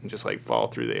that and just, fall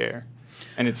through the air.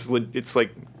 And it's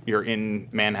like you're in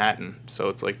Manhattan. So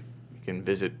it's like you can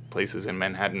visit places in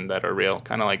Manhattan that are real.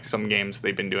 Kind of like some games,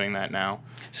 they've been doing that now.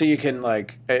 So you can,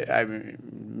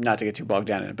 not to get too bogged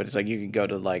down in it, but it's like you could go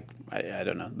to, I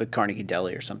don't know, the Carnegie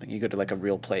Deli or something. You go to, a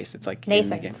real place. It's like Nathan's. in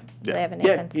the game. Yeah. They have a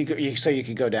Nathan's. Yeah, so you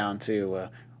could go down to...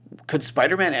 could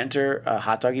Spider-Man enter a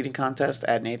hot dog eating contest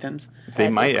at Nathan's? They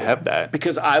might have that.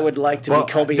 Because I would like to be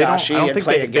Kobayashi and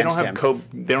play against him.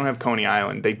 They don't have Coney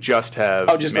Island. They just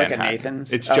have just Manhattan. like a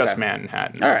Nathan's? It's just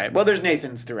Manhattan. All right. Well, there's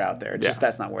Nathan's throughout there. It's just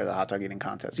that's not where the hot dog eating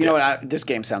contest. You know what? This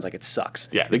game sounds like it sucks.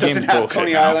 Yeah, the it doesn't game's have bullshit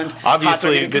Coney now. Island.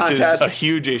 Obviously, this contest. is a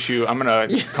huge issue. I'm gonna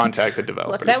contact the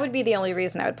developers. Look, that would be the only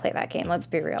reason I would play that game. Let's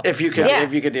be real. If you could do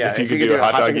a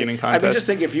hot dog eating contest. I mean, just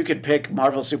think if you could pick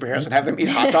Marvel superheroes and have them eat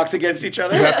hot dogs against each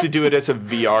other. You have to do it as a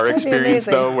VR experience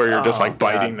though, where you're just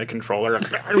biting the controller.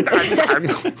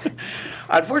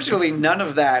 Unfortunately, none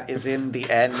of that is in the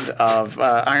end of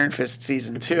Iron Fist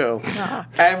season 2,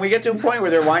 and we get to a point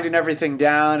where they're winding everything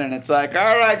down, and it's like,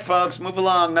 all right, folks, move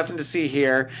along, nothing to see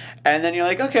here, and then you're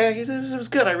like, okay, it was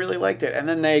good, I really liked it, and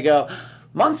then they go.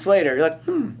 Months later, you're like,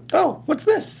 oh, what's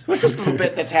this? What's this little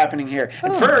bit that's happening here?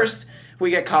 And first, we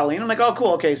get Colleen. I'm like, oh,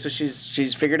 cool, okay, so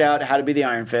she's figured out how to be the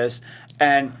Iron Fist,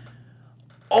 and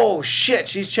oh shit,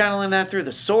 she's channeling that through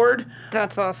the sword.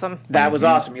 That's awesome. That was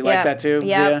awesome. You like that too?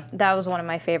 Yeah, that was one of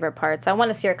my favorite parts. I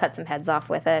want to see her cut some heads off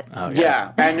with it. Oh,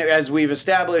 yeah, and as we've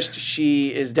established,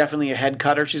 she is definitely a head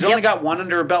cutter. She's only got one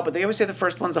under her belt, but they always say the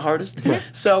first one's the hardest.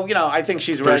 So, I think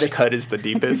she's ready. First cut is the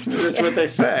deepest. That's what they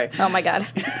say. Oh my god.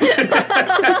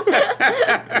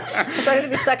 It's always going to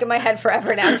be stuck in my head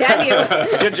forever now. Damn you.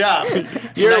 Good job.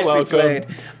 You're Nicely welcome. played.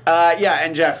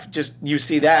 And Jeff, just you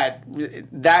see that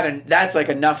and that's like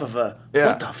enough of a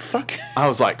what the fuck? I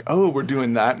was like, oh, we're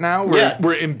doing that now?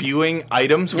 We're imbuing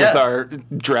items with our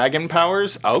dragon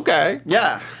powers? Okay.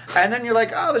 Yeah. And then you're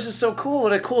like, oh, this is so cool.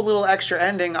 What a cool little extra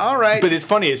ending. All right. But it's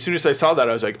funny, as soon as I saw that,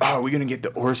 I was like, oh, are we going to get the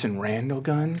Orson Randall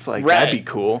guns? That'd be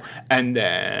cool. And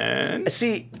then...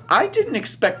 See, I didn't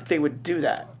expect that they would do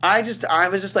that. I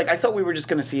was just like, I thought we were just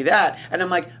going to see that. And I'm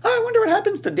like, oh, I wonder what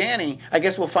happens to Danny. I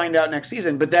guess we'll find out next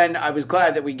season. But then I was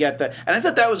glad that we get the... And I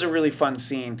thought that was a really fun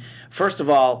scene. First of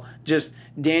all, just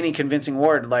Danny convincing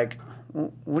Ward,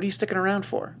 what are you sticking around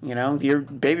for? Your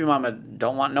baby mama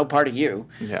don't want no part of you.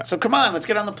 Yeah. So come on, let's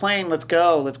get on the plane. Let's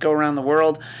go around the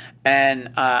world.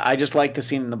 And I just like the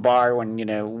scene in the bar when,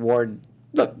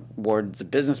 Ward's a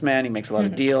businessman. He makes a lot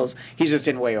of deals. He's just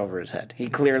in way over his head. He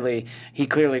clearly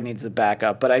needs the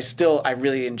backup. But I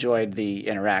really enjoyed the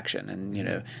interaction.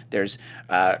 And, there's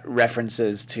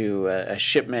references to a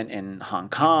shipment in Hong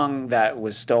Kong that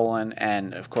was stolen.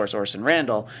 And, of course, Orson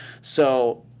Randall.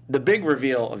 So... the big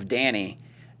reveal of Danny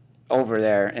over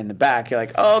there in the back, you're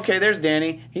like, oh, okay, there's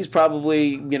Danny. He's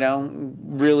probably,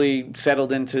 really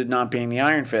settled into not being the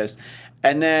Iron Fist.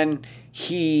 And then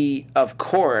he, of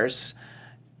course,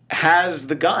 has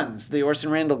the guns, the Orson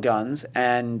Randall guns.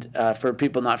 And for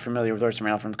people not familiar with Orson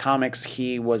Randall from the comics,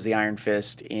 he was the Iron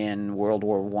Fist in World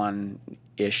War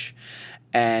I-ish.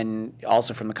 And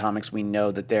also from the comics, we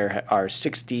know that there are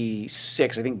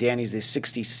 66. I think Danny's the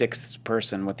 66th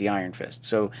person with the Iron Fist.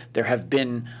 So there have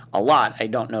been a lot. I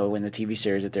don't know in the TV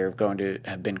series that there are going to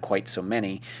have been quite so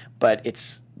many. But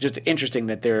it's just interesting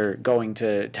that they're going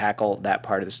to tackle that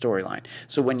part of the storyline.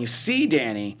 So when you see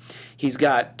Danny, he's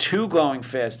got 2 glowing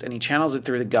fists, and he channels it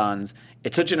through the guns.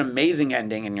 It's such an amazing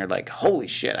ending, and you're like, holy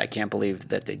shit, I can't believe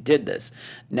that they did this.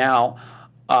 Now...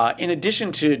 In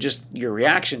addition to just your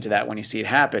reaction to that when you see it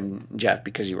happen, Jeff,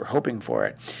 because you were hoping for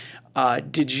it,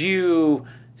 did you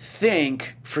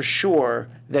think for sure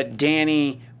that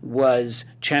Danny was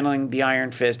channeling the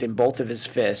Iron Fist in both of his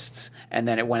fists and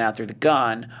then it went out through the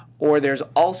gun? Or there's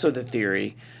also the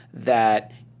theory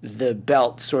that the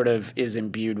belt sort of is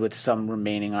imbued with some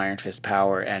remaining Iron Fist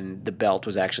power and the belt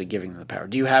was actually giving them the power.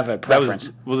 Do you have a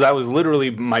preference? That was literally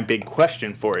my big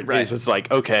question for it. Right. Is it's like,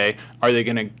 okay, are they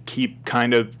going to keep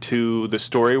kind of to the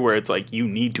story where it's like you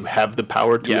need to have the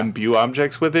power to imbue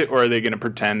objects with it, or are they going to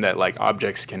pretend that like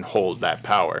objects can hold that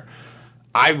power?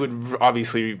 I would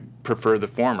obviously prefer the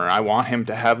former. I want him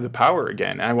to have the power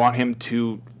again. I want him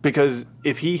to, because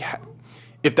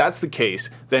if that's the case,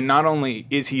 then not only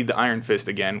is he the Iron Fist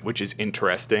again, which is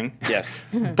interesting. Yes.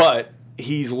 But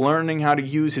he's learning how to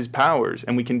use his powers,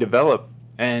 and we can develop,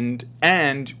 and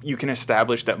you can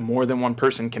establish that more than one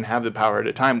person can have the power at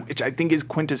a time, which I think is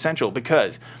quintessential,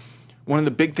 because one of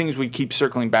the big things we keep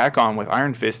circling back on with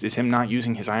Iron Fist is him not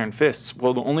using his Iron Fists.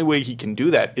 Well, the only way he can do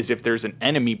that is if there's an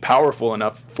enemy powerful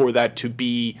enough for that to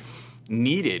be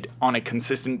needed on a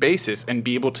consistent basis and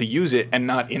be able to use it and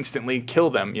not instantly kill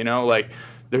them, like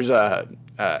there's a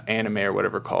anime or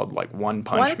whatever called like One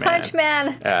Punch Man. One Punch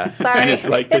Man. Yeah. Sorry. And it's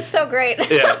like it's so great.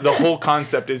 Yeah, the whole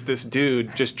concept is this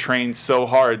dude just trains so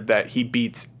hard that he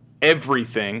beats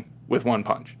everything with one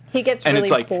punch. He gets and really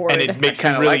it's like, bored. and it makes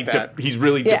him really, he's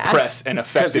really depressed and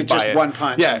affected by it. Because it's just one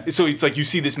punch. Yeah, so it's like you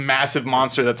see this massive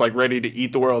monster that's like ready to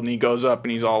eat the world, and he goes up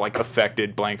and he's all like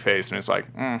affected, blank face, and it's like,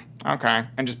 okay,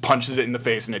 and just punches it in the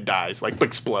face and it dies, like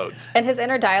explodes. And his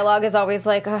inner dialogue is always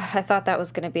like, I thought that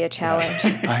was going to be a challenge.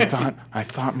 I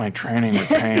thought my training would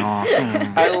pay off.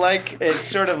 I like, it's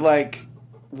sort of like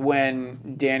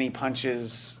when Danny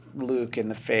punches Luke in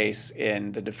the face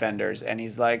in The Defenders, and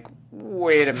he's like,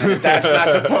 wait a minute, that's not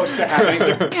supposed to happen. He's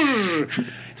like,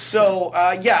 so,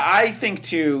 I think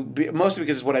too, mostly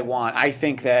because it's what I want, I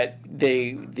think that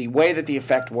the way that the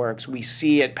effect works, we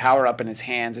see it power up in his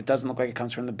hands. It doesn't look like it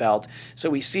comes from the belt. So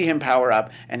we see him power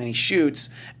up, and then he shoots,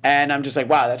 and I'm just like,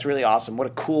 wow, that's really awesome. What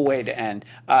a cool way to end.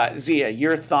 Zia,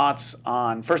 your thoughts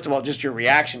on, first of all, just your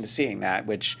reaction to seeing that,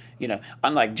 which,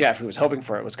 unlike Jeff, who was hoping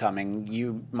for it was coming,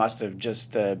 you must have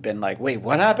just been like, wait,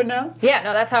 what happened now? Yeah,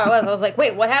 no, that's how it was. I was like,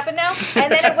 wait, what happened now?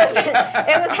 And then it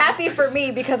was happy for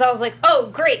me because I was like, oh,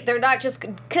 great. They're not just,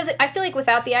 because I feel like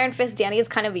without the Iron Fist, Danny is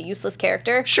kind of a useless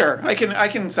character. Sure, I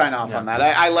can sign off on that.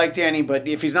 I like Danny, but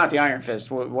if he's not the Iron Fist,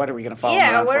 what are we going to follow him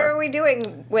around for? Yeah, what are we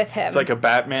doing with him? It's like a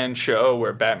Batman show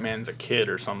where Batman's a kid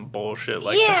or some bullshit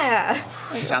like that.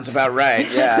 That sounds about right,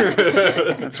 yeah.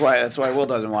 That's why Will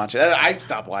doesn't watch it. I'd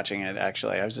stop watching it,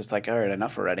 actually. I was just like, all right,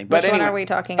 enough already. But Which anyway, one are we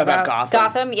talking about?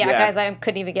 Gotham? Yeah, guys, I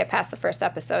couldn't even get past the first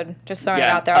episode. Just throwing it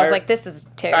out there. I was like, this is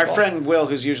terrible. Our friend Will,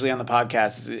 who's usually on the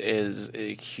podcast, is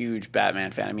a huge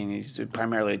Batman fan. I mean, he's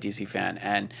primarily a DC fan.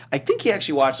 And I think he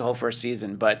actually watched the whole first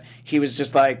season, but he was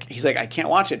just like, I can't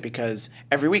watch it because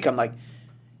every week I'm like,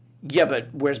 yeah, but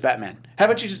where's Batman? How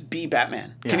about you just be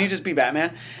Batman? Yeah. Can you just be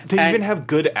Batman? They even have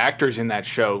good actors in that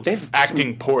show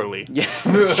acting poorly. Yeah,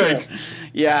 that's true.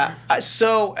 Yeah.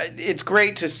 So it's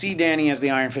great to see Danny as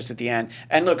the Iron Fist at the end.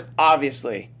 And look,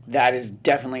 obviously, that is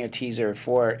definitely a teaser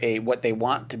for what they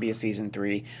want to be a season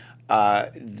 3.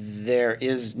 There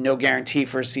is no guarantee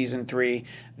for season 3.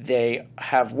 They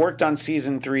have worked on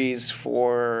season 3s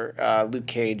for Luke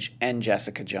Cage and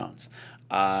Jessica Jones.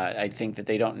 I think that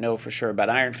they don't know for sure about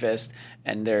Iron Fist,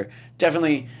 and they're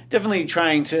definitely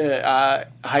trying to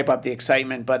hype up the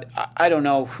excitement. But I don't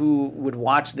know who would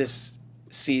watch this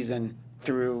season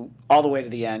through all the way to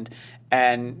the end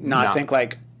and not think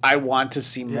like, I want to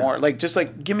see more. Like, just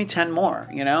like, give me 10 more,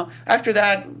 After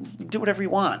that, do whatever you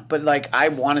want. But, like, I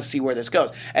want to see where this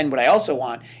goes. And what I also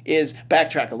want is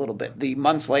backtrack a little bit. The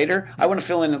months later, I want to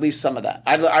fill in at least some of that.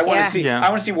 I want to see I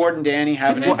want to see Ward and Danny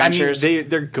having adventures. I mean,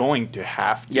 they're going to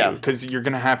have to. Because you're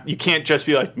going to have... You can't just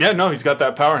be like, he's got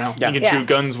that power now. He can shoot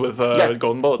guns with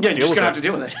golden bullets. Yeah, you're just going to have to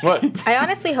deal with it. What? I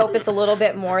honestly hope it's a little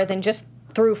bit more than just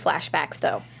through flashbacks,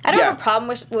 though. I don't have a problem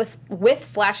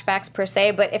with flashbacks per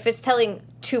se, but if it's telling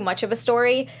too much of a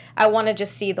story, I want to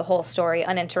just see the whole story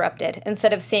uninterrupted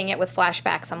instead of seeing it with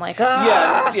flashbacks. I'm like,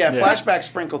 flashbacks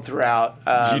sprinkled throughout.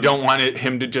 You don't want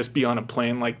him to just be on a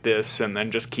plane like this and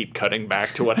then just keep cutting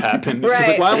back to what happened. Right. It's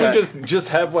like, why don't we just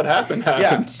have what happened happen?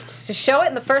 Yeah. Just to show it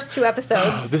in the first 2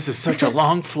 episodes. Oh, this is such a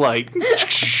long flight.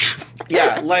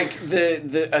 Yeah, like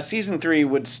a season 3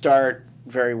 would start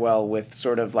very well with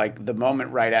sort of like the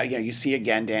moment right out. You see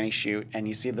again Danny shoot, and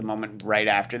you see the moment right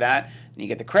after that, and you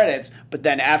get the credits. But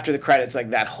then after the credits, like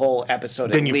that whole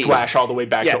episode, then you flash all the way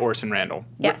back to Orson Randall.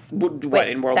 Yes. What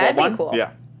in World War I? That'd be cool.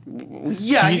 Yeah.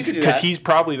 Yeah, you could do that. Because he's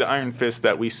probably the Iron Fist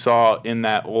that we saw in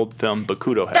that old film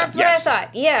Bakuto had. That's what I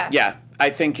thought. Yeah. Yeah, I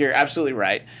think you're absolutely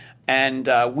right. And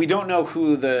we don't know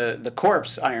who the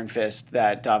corpse Iron Fist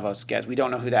that Davos gets. We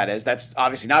don't know who that is. That's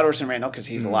obviously not Orson Randall because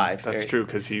he's alive. That's true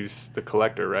because he's the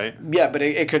collector, right? Yeah, but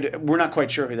it could. We're not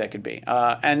quite sure who that could be.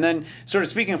 And then, sort of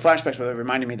speaking of flashbacks, but it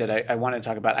reminded me that I wanted to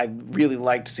talk about. I really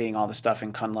liked seeing all the stuff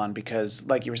in Kunlun because,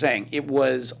 like you were saying, it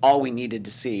was all we needed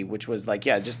to see, which was like,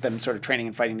 yeah, just them sort of training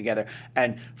and fighting together.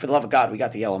 And for the love of God, we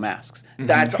got the yellow masks.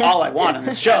 That's all I want on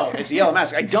this show is the yellow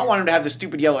masks. I don't want him to have the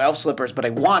stupid yellow elf slippers, but I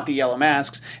want the yellow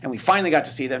masks. And we finally got to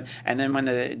see them. And then when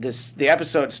the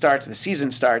episode starts, the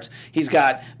season starts, he's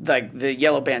got like the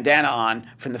yellow bandana on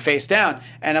from the face down,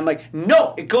 and I'm like,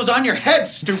 no, it goes on your head,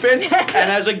 stupid.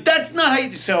 And I was like, that's not how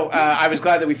you. So I was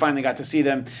glad that we finally got to see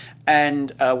them.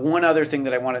 And one other thing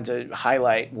that I wanted to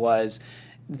highlight was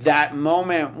that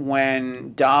moment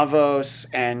when Davos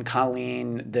and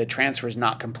Colleen, the transfer is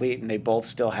not complete and they both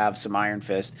still have some Iron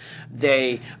Fist,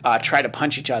 they try to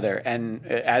punch each other. And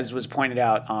as was pointed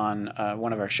out on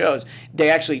one of our shows, they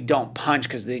actually don't punch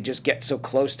because they just get so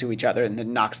close to each other and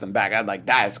then knocks them back. I'm like,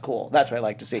 that is cool. That's what I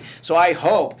like to see. So I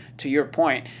hope, to your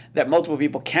point, that multiple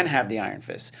people can have the Iron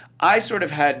Fist. I sort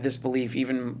of had this belief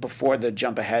even before the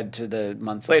jump ahead to the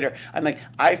months later. I'm like,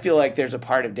 I feel like there's a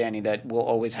part of Danny that will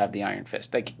always have the Iron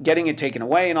Fist. Like getting it taken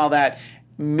away and all that,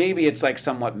 maybe it's like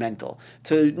somewhat mental.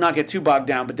 To not get too bogged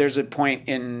down, but there's a point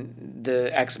in the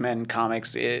X-Men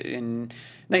comics in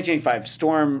 1985,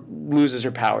 Storm loses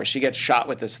her powers. She gets shot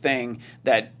with this thing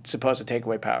that's supposed to take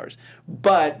away powers.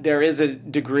 But there is a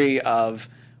degree of,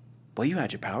 well, you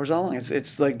had your powers all along.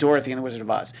 It's like Dorothy and the Wizard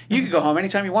of Oz. You could go home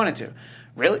anytime you wanted to.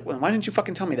 Really? Well, why didn't you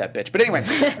fucking tell me that, bitch? But anyway,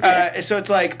 so it's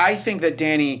like, I think that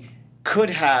Danny could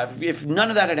have, if none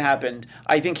of that had happened,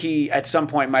 I think he at some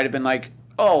point might have been like,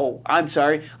 oh, I'm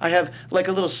sorry, I have like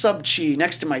a little sub-chi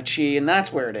next to my chi, and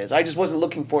that's where it is. I just wasn't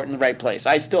looking for it in the right place.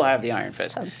 I still have the Iron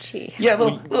Fist. Sub-chi. Yeah,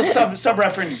 little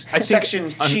sub-reference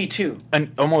section chi 2.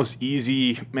 An almost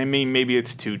easy, maybe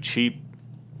it's too cheap,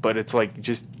 but it's like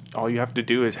just all you have to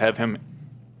do is have him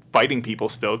fighting people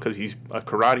still because he's a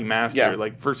karate master. Yeah.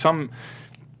 Like for some,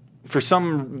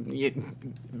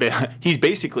 he's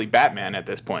basically Batman at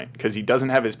this point because he doesn't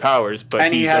have his powers, but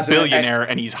and he's a billionaire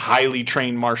and he's highly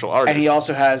trained martial artist. And he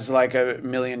also has like $1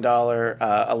 million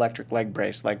electric leg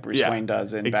brace like Bruce Wayne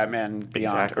does in Batman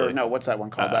Beyond. Exactly. Or no, what's that one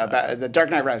called? The Dark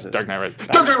Knight Rises. Dark Knight Rises.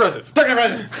 Dark Knight Rises. Dark Knight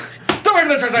Rises. Don't wait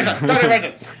for the translation. Dark Knight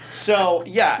Rises. So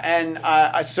yeah,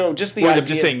 and so just the idea. I'm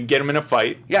just saying, get him in a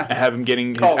fight, Yeah. and have him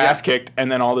getting his ass kicked,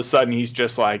 and then all of a sudden he's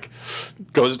just like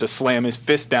goes to slam his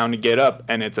fist down to get up,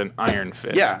 and it's an iron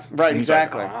fist. Yeah, right, And he's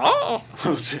exactly. Like, oh,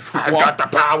 I got the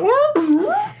power.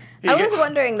 I was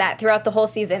wondering that throughout the whole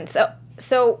season.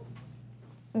 So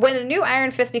when the new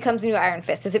Iron Fist becomes the new Iron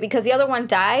Fist, is it because the other one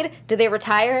died? Do they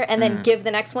retire and then give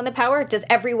the next one the power? Does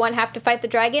everyone have to fight the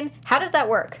dragon? How does that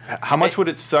work? How much would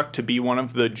it suck to be one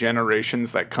of the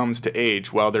generations that comes to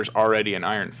age while there's already an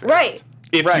Iron Fist? Right.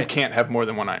 If you can't have more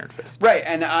than one Iron Fist. Right,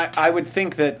 and I would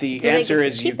think that the answer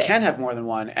is you can have more than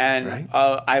one. And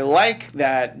I like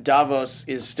that Davos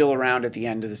is still around at the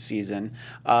end of the season.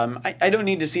 I don't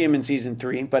need to see him in season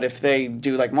 3, but if they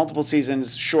do like multiple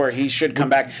seasons, sure, he should come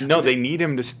back. No, they need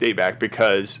him to stay back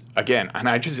because, again, and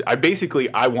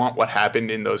I want what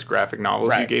happened in those graphic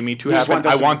novels you gave me to happen.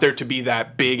 I want there to be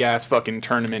that big-ass fucking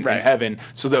tournament in heaven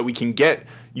so that we can get...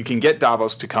 You can get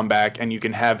Davos to come back, and you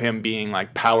can have him being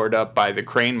like powered up by the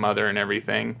Crane Mother and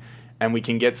everything, and we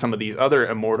can get some of these other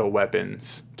immortal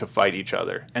weapons to fight each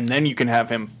other, and then you can have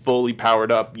him fully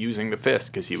powered up using the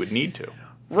fist because he would need to.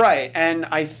 Right, and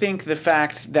I think the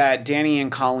fact that Danny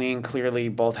and Colleen clearly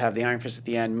both have the Iron Fist at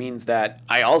the end means that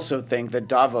I also think that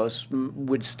Davos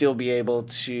would still be able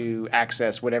to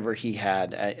access whatever he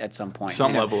had at some point.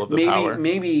 Some level of the power.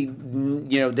 Maybe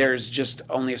there's just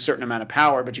only a certain amount of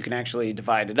power, but you can actually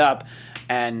divide it up,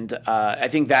 and I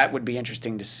think that would be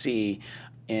interesting to see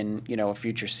in a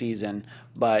future season.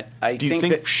 But do you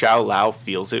think that Xiao Lao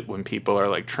feels it when people are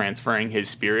like transferring his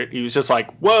spirit? He was just like,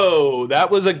 "Whoa,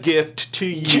 that was a gift to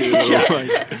you."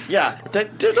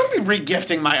 Don't be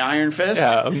re-gifting my Iron Fist.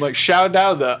 Yeah, I'm like Xiao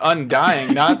Dao, the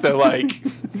undying, not the like.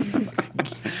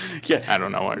 Yeah, I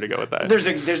don't know where to go with that.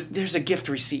 There's a gift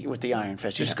receipt with the Iron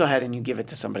Fist. You just go ahead and you give it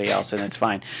to somebody else, and it's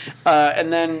fine.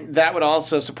 And then that would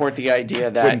also support the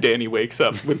idea that when Danny wakes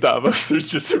up with Davos,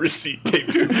 there's just a receipt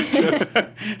taped to his chest.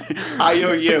 I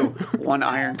owe you one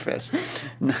Iron Fist,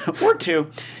 or 2.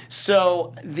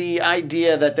 So the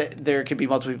idea that there could be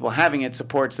multiple people having it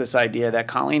supports this idea that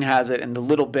Colleen has it, and the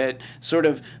little bit sort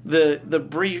of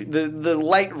the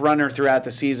light runner throughout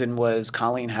the season was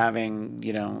Colleen having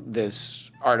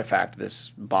this artifact, this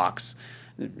box,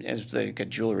 as like a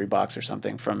jewelry box or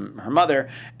something from her mother,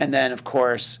 and then of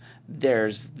course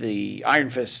there's the Iron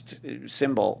Fist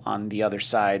symbol on the other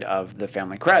side of the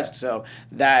family crest. So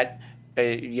that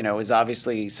is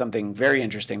obviously something very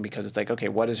interesting because it's like, okay,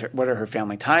 what are her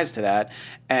family ties to that?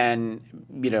 And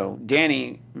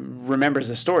Dany remembers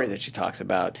the story that she talks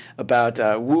about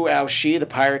Wu Ao Shi, the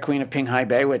pirate queen of Pinghai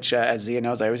Bay, which as Zia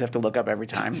knows, I always have to look up every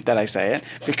time that I say it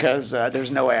because there's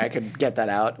no way I could get that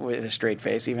out with a straight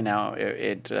face. Even now,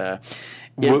 it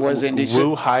was indigenous.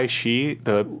 Wu Hai Shi,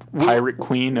 the pirate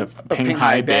queen of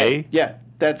Pinghai Bay. Yeah.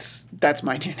 That's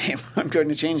my new name. I'm going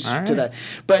to change to that.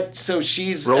 But so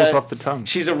she's rolls off the tongue.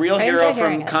 She's a real hero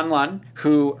from Kunlun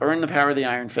who earned the power of the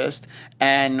Iron Fist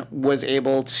and was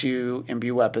able to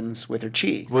imbue weapons with her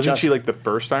chi. Wasn't she like the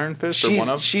first Iron Fist or one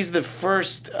of? She's the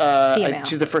first. Female.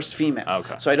 She's the first female.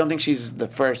 Okay. So I don't think she's the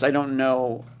first. I don't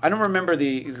know. I don't remember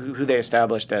who they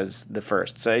established as the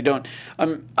first. So I don't.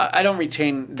 I don't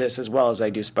retain this as well as I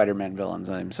do Spider-Man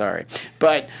villains. I'm sorry,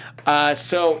 but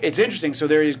so it's interesting. So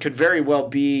there could very well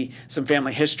be some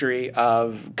family history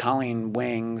of Colleen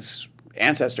Wing's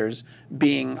ancestors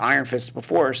being Iron Fists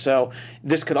before. So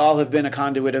this could all have been a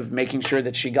conduit of making sure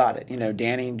that she got it.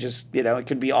 Dany just, it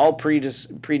could be all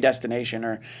predestination,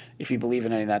 or if you believe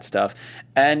in any of that stuff.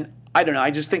 And I don't know.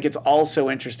 I just think it's all so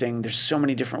interesting. There's so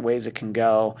many different ways it can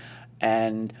go.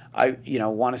 And I,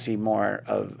 want to see more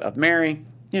of Mary.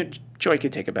 Joy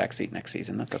could take a back seat next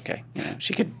season. That's okay.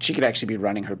 She could actually be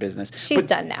running her business. She's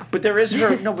done now. But there is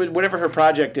but whatever her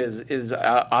project is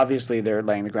obviously they're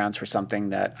laying the grounds for something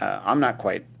that I'm not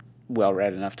quite well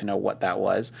read enough to know what that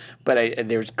was. But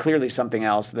there's clearly something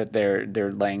else that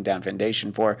they're laying down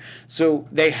foundation for. So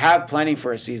they have plenty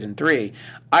for a season 3.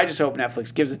 I just hope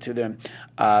Netflix gives it to them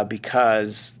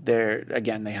because they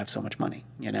have so much money.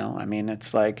 I mean,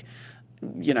 it's like.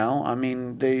 They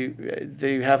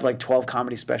have like 12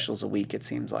 comedy specials a week. It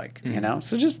seems like,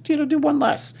 so just do one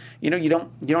less. You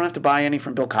don't have to buy any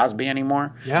from Bill Cosby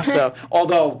anymore. Yeah. So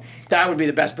although that would be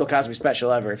the best Bill Cosby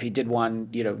special ever if he did one,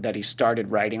 that he started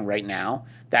writing right now.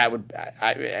 That would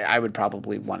I would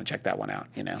probably want to check that one out.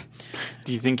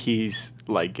 Do you think he's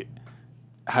like?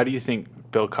 How do you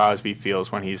think Bill Cosby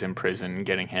feels when he's in prison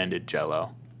getting handed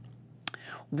Jell-O?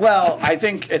 Well, I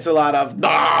think it's a lot of the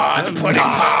pudding.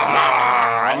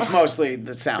 It's mostly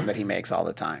the sound that he makes all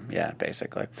the time. Yeah,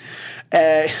 basically.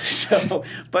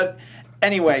 But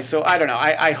anyway, so I don't know.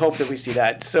 I hope that we see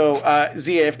that. So,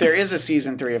 Zia, if there is a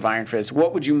season 3 of Iron Fist,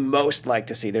 what would you most like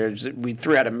to see? We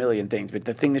threw out a million things, but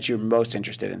the thing that you're most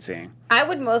interested in seeing? I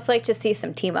would most like to see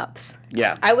some team-ups.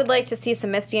 Yeah. I would like to see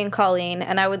some Misty and Colleen,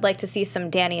 and I would like to see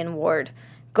some Dany and Ward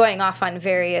going off on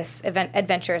various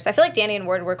adventures. I feel like Dany and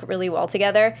Ward work really well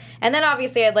together. And then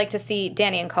obviously I'd like to see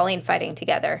Dany and Colleen fighting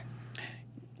together.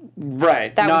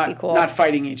 Right. That would be cool. Not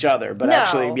fighting each other, but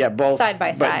actually, both side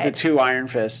by side. But the two Iron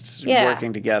Fists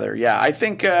working together. Yeah, I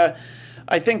think that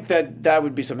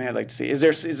would be something I'd like to see.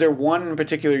 Is there one in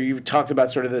particular you've talked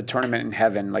about, sort of the tournament in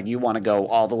heaven, like you want to go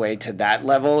all the way to that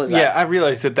level? I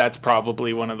realize that's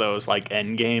probably one of those like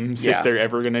end games if they're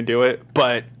ever going to do it.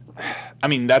 But I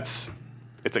mean,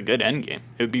 it's a good end game.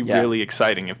 It would be really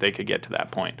exciting if they could get to that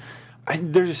point. I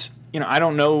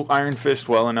don't know Iron Fist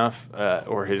well enough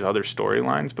or his other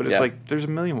storylines, but it's like there's a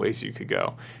million ways you could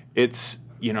go. It's,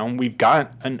 we've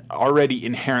got an already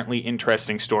inherently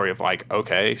interesting story of like,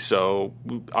 okay, so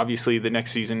obviously the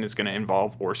next season is going to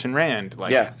involve Orson Rand.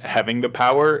 Like having the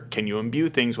power, can you imbue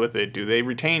things with it? Do they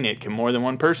retain it? Can more than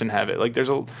one person have it? Like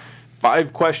there's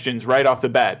 5 questions right off the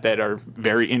bat that are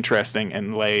very interesting,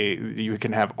 and you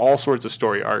can have all sorts of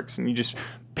story arcs, and you just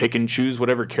pick and choose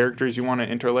whatever characters you want to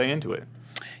interlay into it.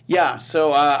 Yeah,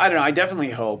 so I don't know. I definitely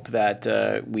hope that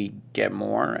we get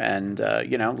more, and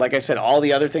like I said, all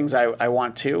the other things I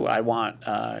want too. I want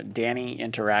Dany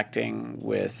interacting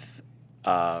with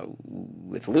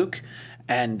Luke.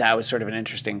 And that was sort of an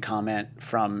interesting comment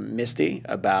from Misty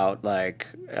about like,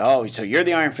 oh, so you're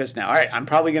the Iron Fist now. All right, I'm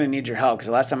probably going to need your help because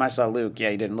the last time I saw Luke,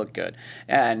 he didn't look good.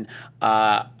 And,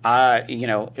 that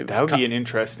would be an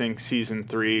interesting season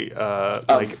 3.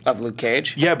 Of Luke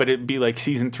Cage? Yeah, but it'd be like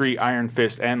season 3 Iron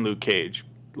Fist and Luke Cage.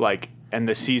 And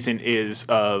the season is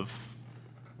of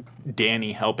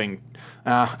Dany helping.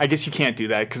 I guess you can't do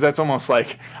that because that's almost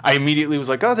like I immediately was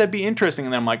like, oh, that'd be interesting.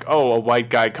 And then I'm like, oh, a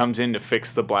white guy comes in to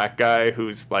fix the black guy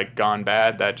who's like gone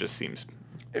bad. That just seems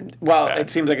bad. It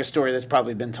seems like a story that's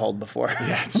probably been told before.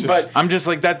 Yeah, it's just, I'm just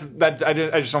like, I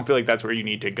just don't feel like that's where you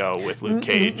need to go with Luke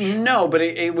Cage. No, but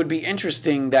it would be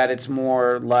interesting that it's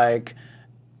more like,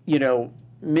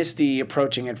 Misty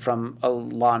approaching it from a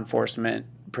law enforcement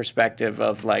perspective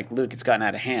of like, Luke, it's gotten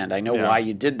out of hand. I know why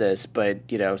you did this, but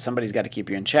somebody's got to keep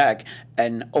you in check.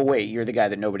 And oh wait, you're the guy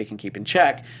that nobody can keep in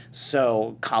check.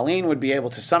 So Colleen would be able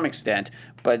to some extent,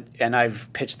 and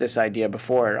I've pitched this idea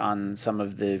before on some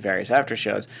of the various after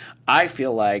shows. I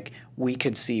feel like we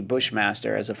could see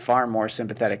Bushmaster as a far more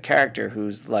sympathetic character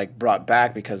who's like brought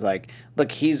back because like,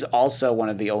 look, he's also one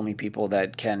of the only people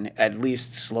that can at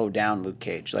least slow down Luke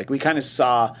Cage. Like we kind of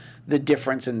saw the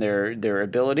difference in their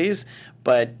abilities,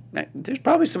 but there's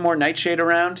probably some more Nightshade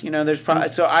around. There's probably,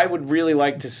 so I would really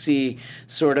like to see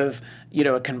sort of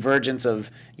a convergence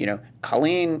of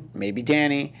Colleen, maybe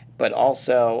Danny, but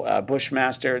also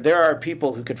Bushmaster. There are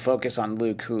people who could focus on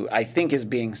Luke who I think is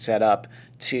being set up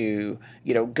to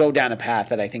go down a path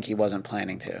that I think he wasn't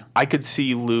planning to. I could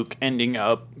see Luke ending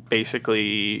up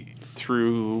basically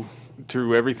through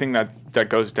everything that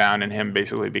goes down and him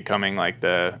basically becoming like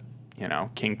the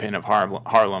kingpin of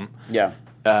Harlem. Yeah.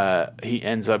 He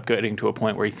ends up getting to a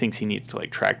point where he thinks he needs to like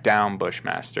track down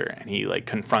Bushmaster, and he like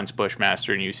confronts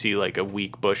Bushmaster, and you see like a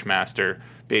weak Bushmaster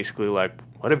basically like,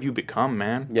 what have you become,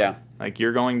 man? Yeah. Like,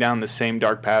 you're going down the same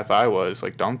dark path I was.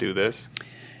 Like, don't do this.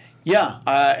 Yeah,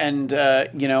 and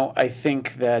I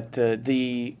think that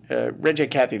the Red J.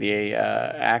 Cathy, the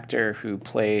actor who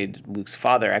played Luke's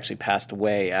father, actually passed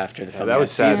away after the film. That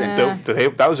was sad. Season.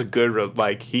 That was a good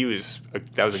He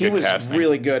good was casting.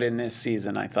 really good in this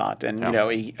season, I thought, and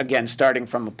he, again, starting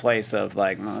from a place of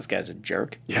like, well, this guy's a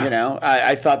jerk. Yeah.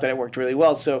 I thought that it worked really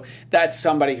well. So that's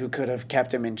somebody who could have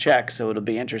kept him in check. So it'll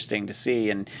be interesting to see.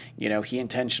 And he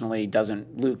intentionally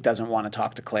Luke doesn't want to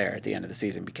talk to Claire at the end of the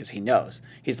season because he knows.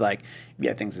 He's like,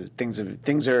 yeah,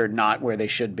 things are not where they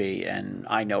should be, and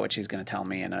I know what she's going to tell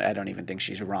me, and I don't even think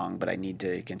she's wrong, but I need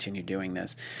to continue doing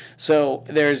this. So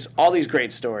there's all these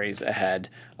great stories ahead.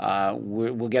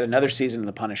 We'll get another season of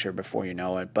The Punisher before you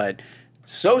know it, but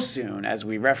so soon, as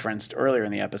we referenced earlier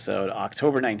in the episode,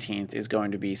 October 19th is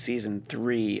going to be season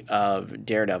 3 of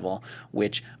Daredevil,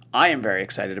 which I am very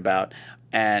excited about.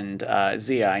 And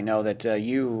Zia, I know that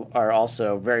you are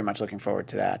also very much looking forward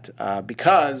to that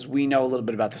because we know a little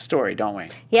bit about the story, don't we?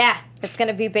 Yeah, it's going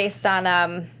to be based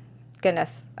on,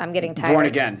 goodness, I'm getting tired.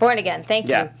 Born Again, thank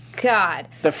you. God.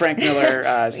 The Frank Miller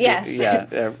yes.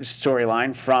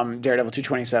 storyline from Daredevil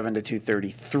 227 to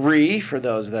 233 for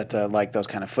those that like those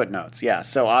kind of footnotes. Yeah,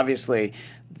 so obviously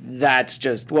that's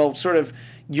just, sort of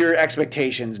your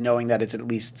expectations, knowing that it's at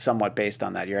least somewhat based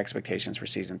on that, your expectations for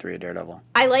season 3 of Daredevil.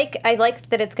 I like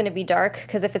that it's going to be dark,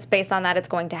 because if it's based on that, it's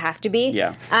going to have to be.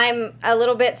 Yeah. I'm a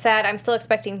little bit sad. I'm still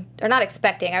not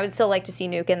expecting. I would still like to see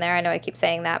Nuke in there. I know I keep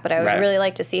saying that, but I would really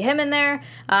like to see him in there.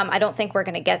 I don't think we're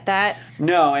going to get that.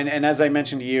 No, and as I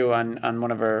mentioned to you on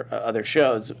one of our other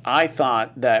shows, I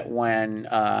thought that when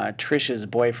Trish's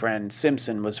boyfriend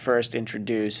Simpson was first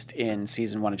introduced in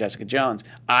season 1 of Jessica Jones,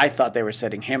 I thought they were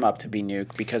setting him up to be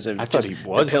Nuke because of thought he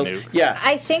was the pills. Nuke. Yeah.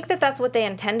 I think that's what they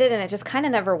intended, and it just kind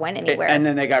of never went anywhere. And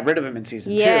then they got rid of him in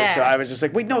season 2. So I was just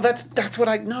like, wait, no, that's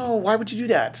what no, why would you do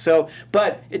that? So,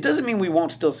 but it doesn't mean we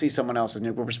won't still see someone else as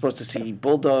Nuke. We're supposed to see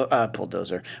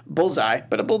Bullseye,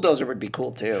 but a bulldozer would be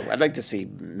cool too. I'd like to see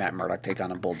Matt Murdock take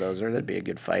on a bulldozer. That'd be a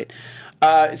good fight.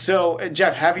 So,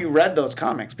 Jeff, have you read those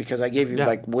comics? Because I gave you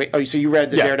so you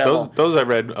read the Daredevil? Those I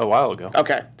read a while ago.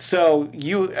 Okay, so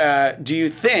you do you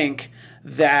think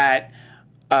that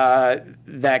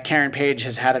that Karen Page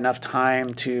has had enough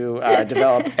time to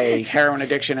develop a heroin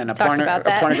addiction and a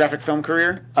pornographic film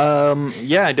career?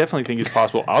 Yeah, I definitely think it's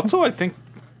possible. Also, I think,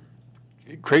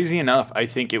 crazy enough, I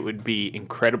think it would be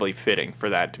incredibly fitting for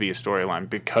that to be a storyline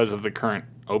because of the current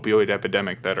opioid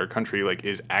epidemic that our country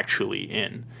is actually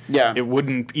in. Yeah. It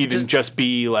wouldn't even just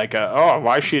be like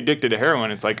why is she addicted to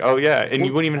heroin? It's like, oh yeah, and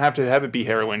you wouldn't even have to have it be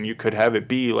heroin. You could have it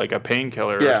be like a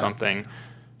painkiller or something.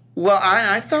 Well,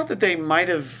 I thought that they might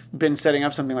have been setting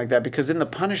up something like that because in The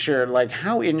Punisher,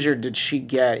 how injured did she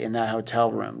get in that hotel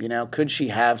room? Could she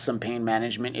have some pain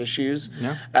management issues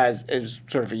as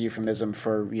sort of a euphemism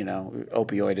for,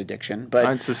 opioid addiction? But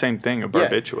it's the same thing, a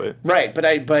barbiturate. Right,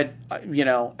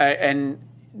 and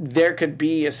there could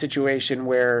be a situation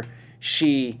where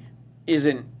she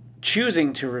isn't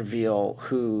choosing to reveal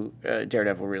who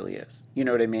Daredevil really is. You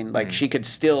know what I mean? She could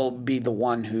still be the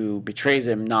one who betrays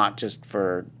him, not just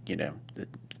for,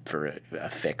 for a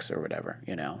fix or whatever,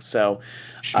 So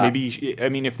maybe,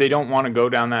 if they don't want to go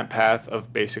down that path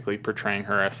of basically portraying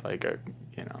her as a,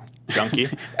 junkie.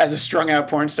 As a strung out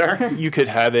porn star? You could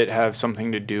have it have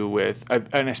something to do with,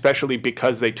 and especially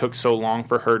because they took so long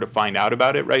for her to find out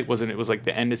about it, right? It was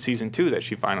the end of season 2 that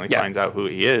she finally finds out who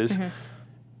he is. Mm-hmm.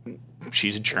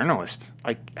 she's a journalist.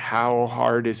 Like, how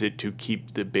hard is it to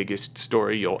keep the biggest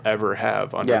story you'll ever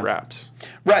have under wraps?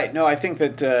 Right. No, I think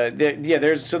that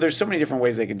there's so many different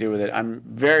ways they could do with it. I'm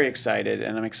very excited,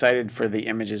 and I'm excited for the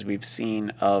images we've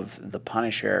seen of the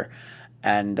Punisher,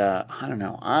 and I don't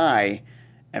know, I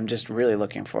am just really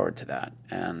looking forward to that,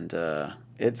 and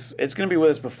it's going to be with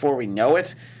us before we know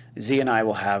it. Z and I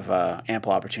will have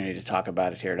ample opportunity to talk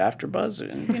about it here at AfterBuzz,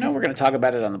 and we're going to talk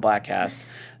about it on the Bladtcast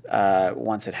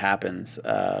once it happens.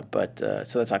 So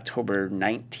that's October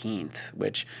 19th,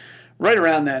 which right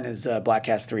around then is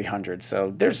Bladtcast 300.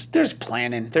 So there's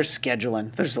planning, there's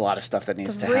scheduling, there's a lot of stuff that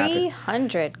needs to happen.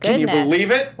 300, goodness. Can you believe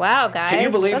it? Wow, guys. Can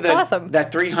you believe That's that awesome.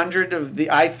 that 300 of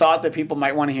the? I thought that people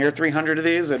might want to hear 300 of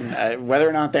these, and whether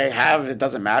or not they have, it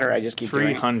doesn't matter. I just keep doing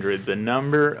it. 300, the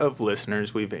number of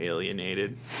listeners we've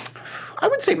alienated. I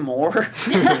would say more.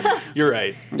 You're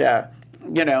right. Yeah,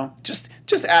 just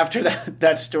after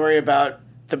that story about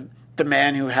the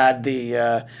man who had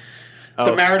the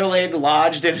marital aid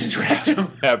lodged in his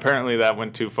rectum. Yeah, apparently that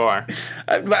went too far.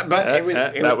 But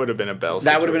that would have been a bell.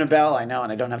 That would have been a bell, I know,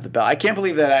 and I don't have the bell. I can't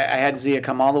believe that I had Zia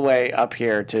come all the way up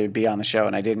here to be on the show,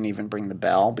 and I didn't even bring the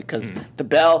bell, because the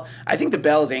bell, I think the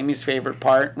bell is Amy's favorite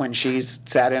part when she's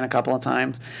sat in a couple of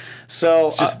times. So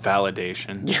it's just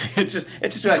validation. Yeah, it's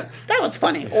just like, that was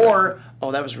funny, or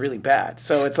oh, that was really bad.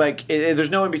 So it's like there's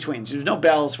no in betweens. There's no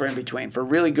bells for in between, for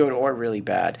really good or really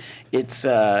bad. It's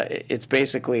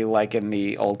basically like in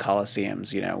the old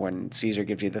Colosseums, when Caesar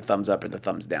gives you the thumbs up or the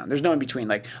thumbs down. There's no in between,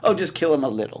 like, oh, just kill him a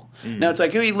little. No, it's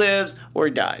like, he lives or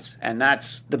he dies, and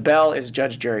that's the bell is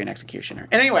judge, jury, and executioner.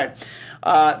 And anyway,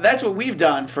 that's what we've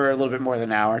done for a little bit more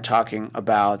than an hour, talking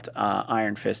about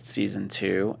Iron Fist Season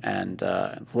 2, and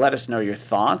let us know your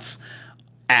thoughts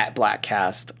at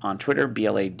Bladtcast on Twitter,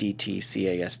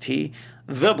 BLADTCAST,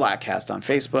 The Bladtcast on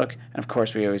Facebook, and of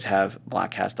course we always have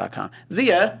Bladtcast.com.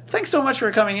 Zia, thanks so much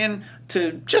for coming in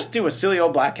to just do a silly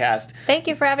old Bladtcast. Thank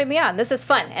you for having me on. This is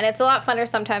fun, and it's a lot funner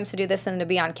sometimes to do this than to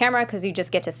be on camera, because you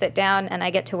just get to sit down, and I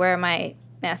get to wear my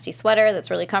nasty sweater that's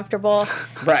really comfortable.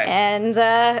 Right. And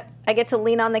I get to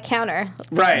lean on the counter.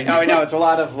 Right. Oh, I know. It's a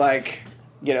lot of, like,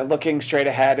 looking straight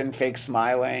ahead and fake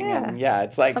smiling. Yeah. And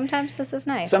it's like, sometimes this is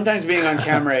nice. sometimes being on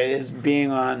camera is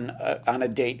being on a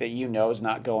date that is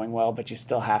not going well, but you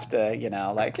still have to,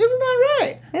 like, isn't that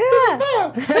right?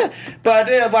 Yeah. But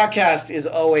Bladtcast is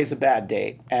always a bad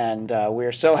date, and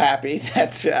we're so happy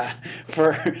that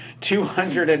for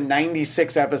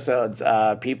 296 episodes,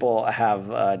 people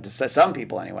have, some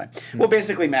people anyway. Well,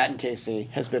 basically, Matt and Casey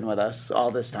has been with us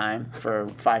all this time for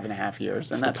 5.5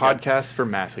 years, and that's the podcast for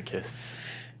masochists.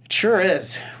 Sure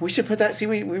is. We should put that. See,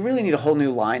 we really need a whole new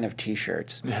line of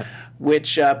T-shirts.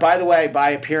 Which, by the way, by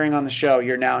appearing on the show,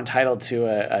 you're now entitled to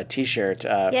a T-shirt for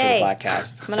the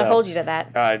Bladtcast. I'm going to hold you to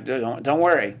that. Don't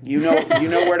worry. You know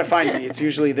where to find me. It's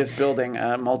usually this building,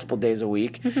 multiple days a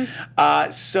week.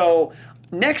 So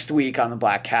next week on the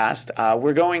Bladtcast,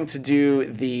 we're going to do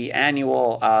the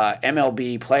annual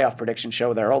MLB playoff prediction show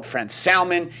with our old friend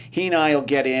Salmon. He and I will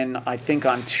get in, I think,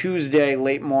 on Tuesday,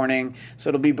 late morning. So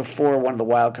it'll be before one of the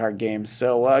wild card games.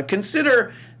 So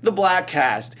consider the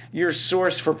Bladtcast your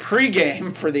source for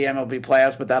pregame for the MLB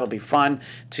playoffs, but that'll be fun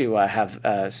to have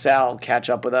Sal catch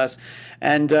up with us.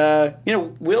 And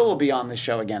Will will be on the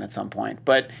show again at some point,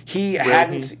 but he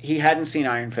hadn't seen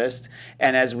Iron Fist,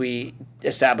 and as we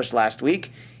established last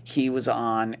week, he was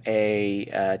on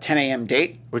a 10 a.m.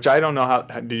 date. Which I don't know how.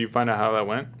 Did you find out how that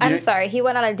went? I'm sorry. He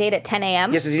went on a date at 10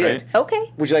 a.m.? Yes, he did.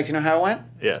 Okay. Would you like to know how it went?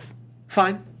 Yes.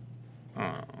 Fine.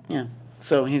 Yeah.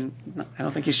 So I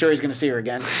don't think he's sure he's going to see her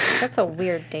again. That's a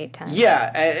weird date time. Yeah,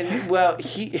 and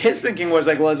his thinking was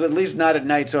like, well, it's at least not at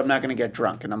night, so I'm not going to get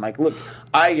drunk. And I'm like, look,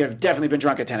 I have definitely been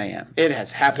drunk at 10 a.m. It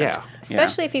has happened. Yeah.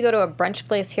 Especially if you go to a brunch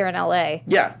place here in L.A.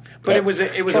 Yeah, but it was a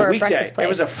weekday. It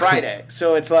was a Friday,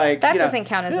 so it's like that doesn't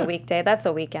count as a weekday. That's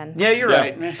a weekend. Yeah, you're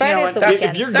right. Friday's the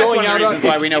weekend. If you're That's going one of out the reasons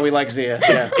why we know we like Zia.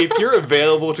 Yeah. If you're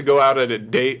available to go out on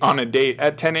a date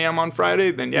at 10 a.m. on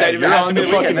Friday, then That you're has on to the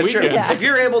be fucking That's true. weekend. Yeah. If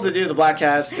you're able to do the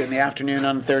Bladtcast in the afternoon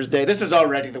on Thursday, this is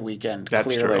already the weekend. That's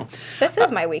clearly. true. This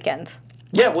is my weekend.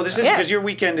 Yeah, well, this is because your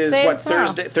weekend is Today what, and tomorrow.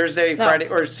 Thursday, No. Friday,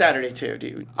 or Saturday too? Do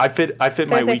you? I fit my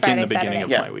Thursday, week in Friday, the beginning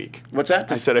Saturday. of my week. What's that?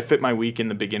 I said I fit my week in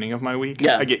the beginning of my week.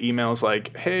 Yeah. I get emails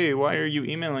like, hey, why are you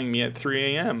emailing me at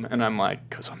 3 a.m.? And I'm like,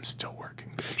 because I'm still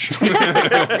working, bitch.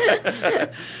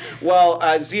 Well,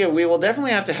 Zia, we will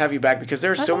definitely have to have you back because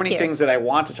there are so thank many you. things that I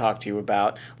want to talk to you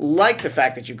about, like the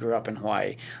fact that you grew up in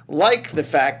Hawaii, like the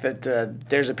fact that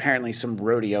there's apparently some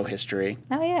rodeo history.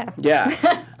 Oh, yeah.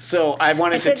 Yeah. So I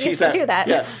wanted to did tease used to that. do that.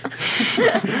 Yeah.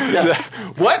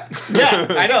 What? Yeah,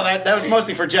 I know that was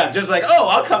mostly for Jeff. Just like, oh,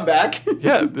 I'll come back.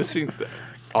 Yeah, this is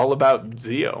all about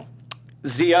Zio.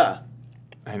 Zia.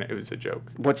 And it was a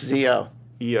joke. What's Zio?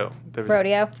 EO. There was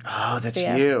Rodeo. Oh, that's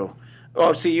Zia. you.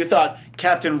 Oh, see, you thought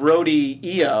Captain Rhodey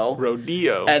EO.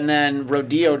 Rodeo. And then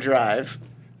Rodeo Drive.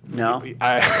 No?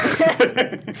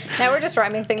 Now we're just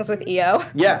rhyming things with EO.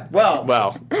 Yeah, well.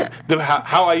 Well,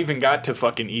 how I even got to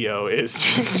fucking EO is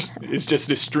just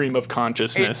a stream of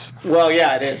consciousness. Well,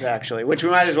 yeah, it is actually, which we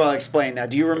might as well explain now.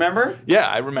 Do you remember?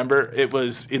 Yeah, I remember it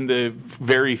was in the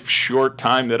very short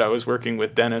time that I was working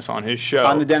with Dennis on his show.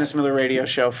 On the Dennis Miller radio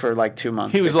show for like 2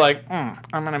 months. He was like, I'm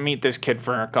going to meet this kid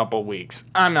for a couple weeks.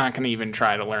 I'm not going to even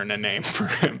try to learn a name for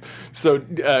him. So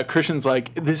Christian's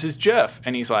like, this is Jeff.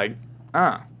 And he's like,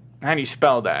 how do you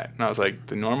spell that? And I was like,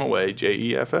 the normal way,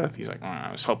 Jeff. He's like,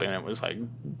 I was hoping it was like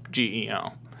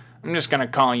GEO. I'm just going to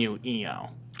call you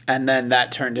EO. And then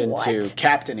that turned into What?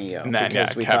 Captain EO.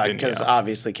 Because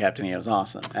obviously Captain EO is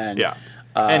awesome. And Yeah.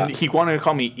 And he wanted to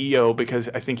call me EO because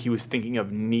I think he was thinking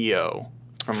of Neo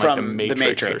from like the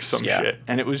Matrix or some shit.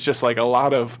 And it was just like a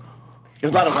lot of... It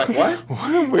was a lot of like, what?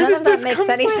 None of that makes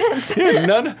any sense.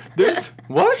 Yeah,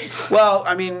 what? Well,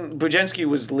 I mean, Bujenski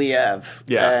was Liev.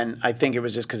 Yeah. And I think it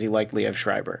was just because he liked Liev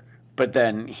Schreiber. But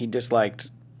then he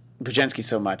disliked Bujenski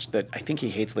so much that I think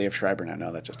he hates Liev Schreiber now.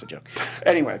 No, that's just a joke.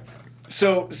 Anyway,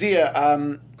 so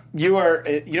Zia, you are,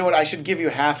 you know what, I should give you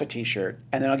half a T-shirt,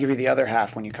 and then I'll give you the other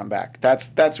half when you come back.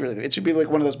 That's really, it should be like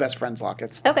one of those best friends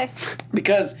lockets. Okay.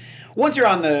 Because once you're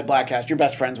on the Bladtcast, you're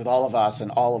best friends with all of us and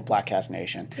all of Bladtcast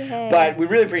Nation. Yay. But we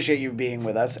really appreciate you being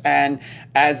with us. And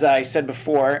as I said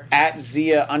before, at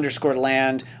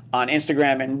Zia_land on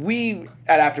Instagram, and we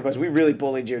at Afterbuzz, we really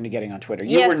bullied you into getting on Twitter.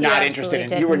 You Yes, were you not absolutely interested in.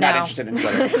 did. You were not No. interested in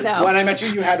Twitter. No. When I met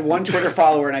you had one Twitter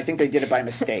follower, and I think they did it by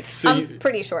mistake. I'm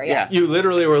pretty sure, yeah. You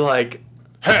literally were like,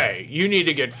 hey, you need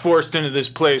to get forced into this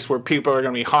place where people are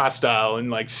going to be hostile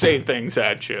and like say things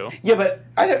at you. Yeah, but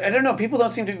I don't know. People don't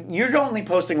seem to. You're only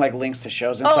posting like links to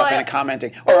shows and stuff and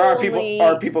commenting, or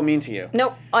are people mean to you?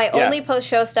 Nope. I only post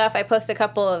show stuff. I post a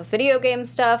couple of video game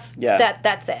stuff. Yeah.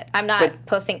 That's it. I'm not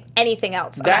posting anything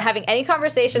else. I'm not having any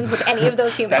conversations with any of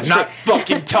those humans. I'm not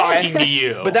fucking talking to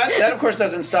you. But that of course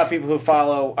doesn't stop people who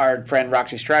follow our friend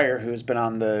Roxy Stryer, who's been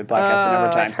on the Bladtcast a number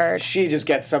of times. I've heard. She just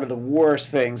gets some of the worst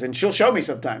things, and she'll show me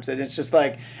sometimes, and it's just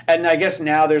like. And I guess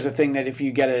now there's a thing that if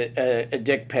you get a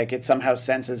dick pic, it somehow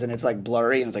senses and it's like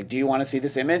blurry, and it's like, do you want to see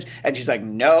this image? And she's like,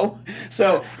 no.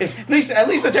 So at least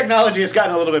the technology has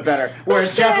gotten a little bit better.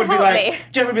 Whereas Jeff would be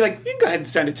like, you can go ahead and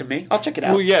send it to me. I'll check it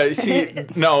out. Well, yeah. See,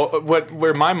 no.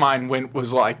 Where my mind went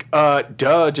was like,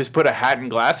 duh, just put a hat and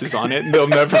glasses on it, and they'll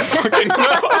never fucking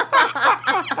know.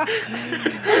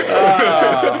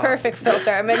 It's a perfect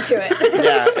filter. I'm into it.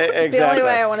 Yeah, exactly. It's the only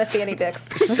way I want to see any dicks.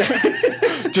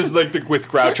 Just like with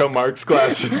Groucho Marx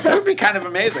glasses. That would be kind of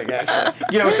amazing, actually.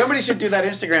 You know, somebody should do that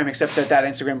Instagram, except that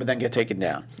Instagram would then get taken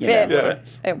down. You know?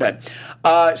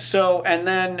 And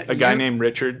then a guy named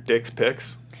Richard Dick's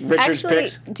Pics. Richard's Actually,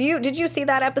 Picks. did you see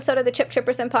that episode of the Chip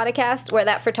Chipperson podcast where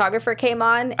that photographer came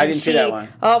on? And I didn't see that one.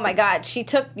 Oh my God, you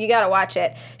gotta watch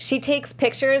it. She takes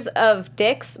pictures of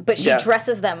dicks, but she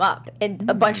dresses them up in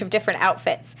a bunch of different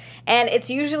outfits. And it's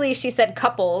usually, she said,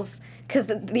 couples. Because,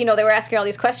 they were asking her all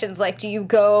these questions, like, do you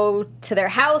go to their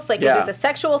house? Like, is this a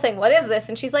sexual thing? What is this?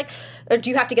 And she's like, or do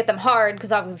you have to get them hard?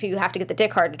 Because obviously you have to get the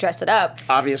dick hard to dress it up.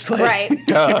 Obviously. Right.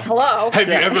 Hello. Have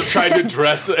you ever tried to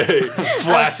dress a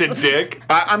flaccid dick?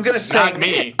 I'm going to say... Not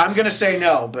me. I'm going to say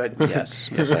no, but yes.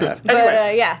 Yes, I have. But,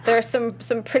 Anyway. there's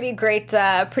some pretty great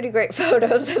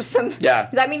photos of some... Yeah.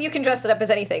 I mean, you can dress it up as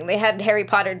anything. They had Harry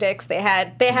Potter dicks. They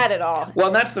had it all. Well,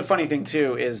 and that's the funny thing,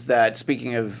 too, is that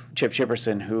speaking of Chip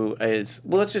Chipperson, who is...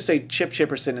 Well, let's just say Chip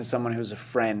Chipperson is someone who's a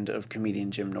friend of comedian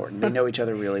Jim Norton. They know each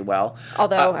other really well.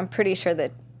 Although I'm pretty sure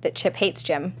that Chip hates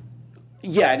Jim.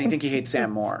 Yeah, and I think he hates Sam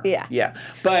more. Yeah. Yeah.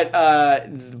 But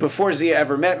before Zia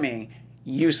ever met me,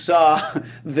 you saw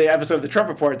the episode of the Trump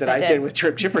Report that I did with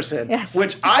Chip Chipperson,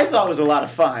 which I thought was a lot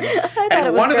of fun.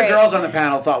 And one of the girls on the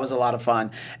panel thought was a lot of fun.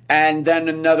 And then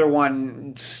another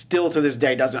one still to this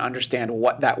day doesn't understand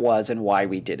what that was and why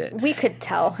we did it. We could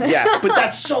tell. Yeah, but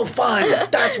that's so fun.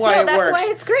 That's why it works. That's why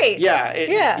it's great.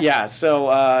 Yeah. Yeah. So,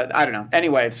 I don't know.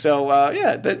 Anyway, so,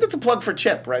 that's a plug for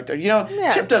Chip right there. You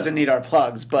know, Chip doesn't need our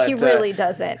plugs, but... He really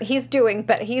doesn't. He's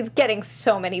getting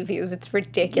so many views. It's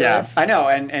ridiculous. Yeah, I know.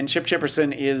 And Chip Chipperson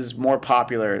is more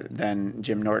popular than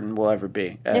Jim Norton will ever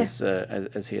be, as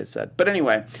he has said. But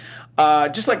anyway,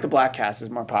 just like the Bladtcast is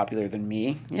more popular than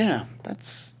me. Yeah, that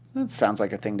sounds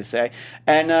like a thing to say.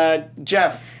 And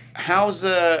Jeff,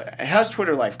 how's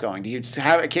Twitter life going? Do you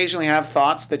occasionally have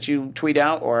thoughts that you tweet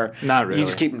out, or not really? You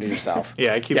just keep them to yourself?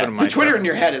 Yeah, I keep it to myself. The Twitter in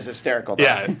your head is hysterical, though.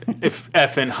 Yeah, if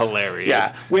effing hilarious.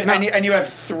 Yeah, and you have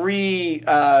 3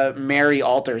 Mary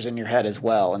Alters in your head as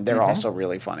well, and they're also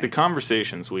really funny. The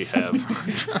conversations we have.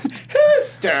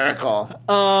 Hysterical.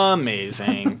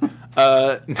 Amazing.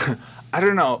 I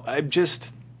don't know.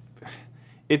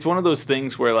 It's one of those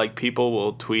things where like people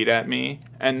will tweet at me,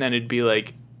 and then it'd be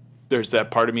like, there's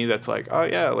that part of me that's like, oh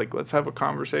yeah, like let's have a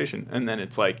conversation, and then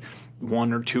it's like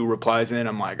 1 or 2 replies in,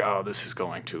 I'm like, oh, this is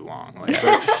going too long. Like,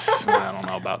 I don't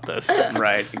know about this.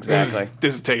 Right, exactly.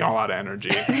 This is taking a lot of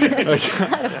energy.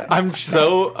 Like, I'm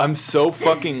so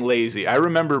fucking lazy. I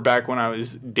remember back when I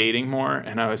was dating more,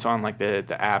 and I was on like the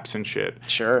apps and shit.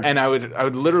 Sure. And I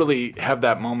would literally have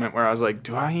that moment where I was like,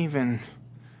 do I even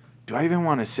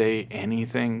want to say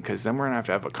anything? Because then we're going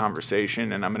to have a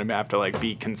conversation, and I'm going to have to like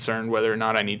be concerned whether or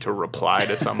not I need to reply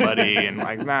to somebody. And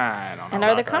like, nah, I don't know. And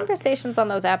are the conversations on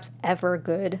those apps ever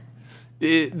good?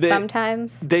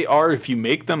 Sometimes they are, if you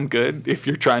make them good. If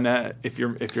you're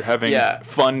having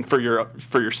fun for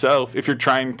yourself. If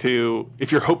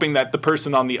you're hoping that the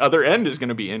person on the other end is going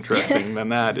to be interesting, then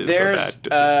that is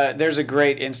there's a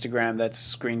great Instagram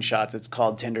that's screenshots. It's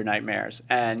called Tinder Nightmares,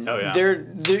 and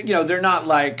they're not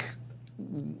like.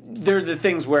 They're the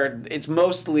things where it's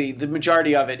mostly, the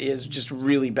majority of it is just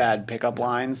really bad pickup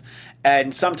lines.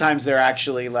 And sometimes they're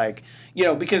actually like,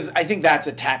 because I think that's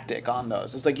a tactic on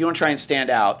those. It's like, you want to try and stand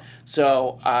out.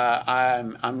 So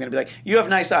I'm going to be like, you have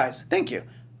nice eyes. Thank you.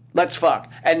 Let's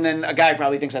fuck. And then a guy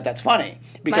probably thinks that that's funny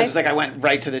because it's like I went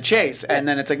right to the chase. And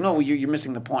then it's like, no, you're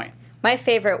missing the point. My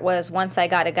favorite was once I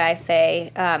got a guy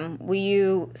say, will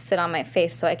you sit on my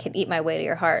face so I can eat my way to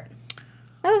your heart?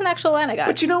 That was an actual line I got.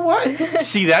 But you know what?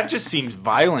 See, that just seems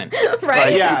violent. Right?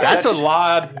 Like, yeah, that's a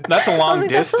lot. That's a long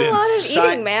distance. That's a lot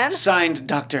of eating, man. Signed,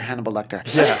 Dr. Hannibal Lecter.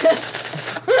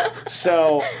 Yeah.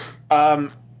 So,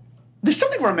 there's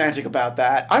something romantic about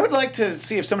that. I would like to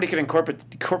see if somebody could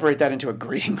incorporate that into a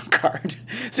greeting card.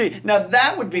 See, now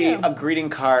that would be a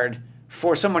greeting card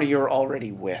for somebody you're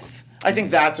already with. I think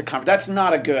that's that's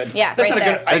not a good. Yeah, that's right not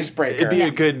a good icebreaker. It'd be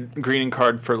a good greeting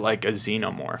card for like a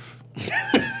xenomorph.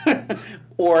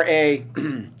 Or a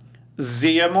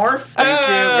Zeomorph. Thank you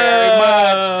very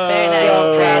much. Very So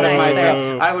nice. proud Very of nice.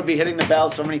 myself. I would be hitting the bell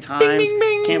so many times. Bing,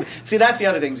 bing, bing. See, that's the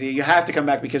other thing, Zia. You have to come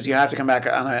back because you have to come back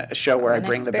on a show where I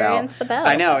bring the bell. Experience the bell.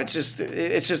 I know. It's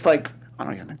just like, I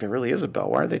don't even think there really is a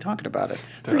bell. Why are they talking about it?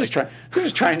 They're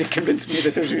just trying to convince me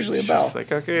that there's usually a bell. It's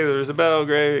like, okay, there's a bell.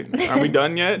 Great. Are we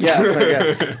done yet? Yeah. It's like,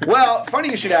 yeah. Well, funny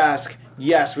you should ask.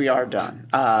 Yes, we are done.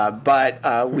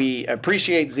 But we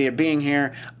appreciate Zia being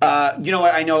here. You know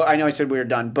what? I know I said we were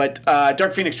done, but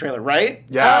Dark Phoenix trailer, right?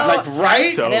 Yeah.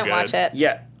 Right? So I didn't good. watch it.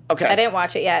 Yeah. Okay. I didn't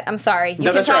watch it yet. I'm sorry. You No,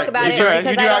 can that's talk right. about it It's all right.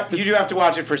 because You do have to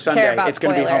watch it for Sunday. about It's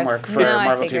going to be spoilers. homework for No, I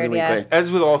Marvel figured, TV yeah. Weekly. As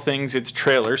with all things, it's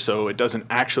trailer, so it doesn't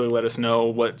actually let us know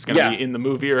what's going to be in the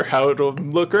movie or how it'll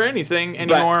look or anything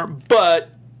anymore. But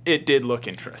it did look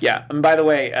interesting. Yeah, and by the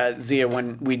way, Zia,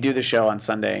 when we do the show on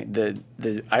Sunday,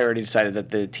 I already decided that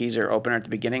the teaser opener at the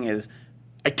beginning is,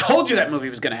 I told you that movie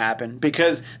was going to happen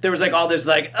because there was like all this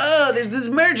like, oh, there's this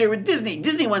merger with Disney.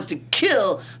 Disney wants to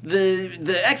kill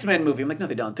the X-Men movie. I'm like, no,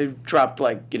 they don't. They've dropped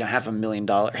like $500 million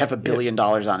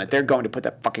on it. They're going to put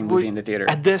that fucking movie in the theater.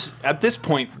 At this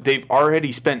point, they've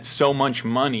already spent so much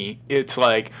money. It's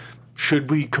like,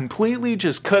 should we completely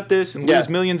just cut this and lose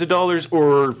millions of dollars,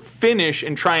 or finish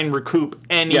and try and recoup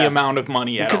any amount of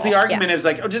money at all? Because the argument is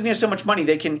like, oh, Disney has so much money,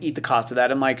 they can eat the cost of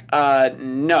that. I'm like,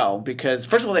 no, because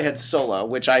first of all, they had Solo,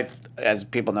 which as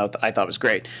people know, I thought was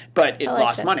great, but it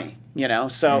lost money.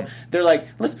 So they're like,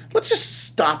 let's just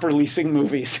stop releasing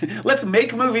movies. Let's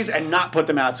make movies and not put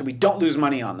them out so we don't lose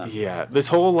money on them. Yeah, this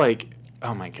whole like,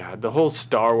 oh my God, the whole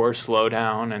Star Wars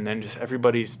slowdown and then just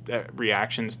everybody's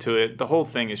reactions to it. The whole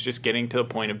thing is just getting to the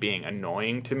point of being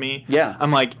annoying to me. Yeah.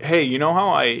 I'm like, hey, you know how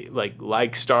I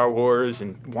like Star Wars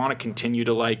and want to continue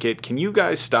to like it? Can you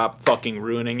guys stop fucking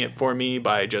ruining it for me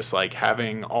by just like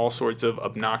having all sorts of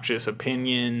obnoxious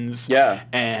opinions? Yeah.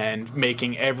 And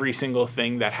making every single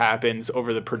thing that happens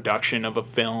over the production of a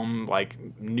film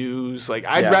like news. Like,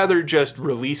 I'd rather just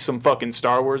release some fucking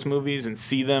Star Wars movies and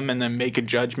see them and then make a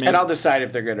judgment. And I'll decide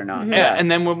if they're good or not. Yeah,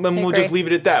 and then we'll just leave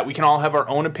it at that. We can all have our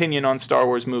own opinion on Star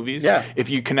Wars movies. Yeah. If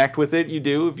you connect with it, you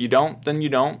do. If you don't, then you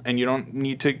don't. And you don't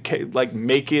need to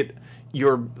make it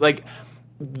your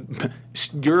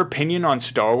your opinion on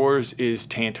Star Wars is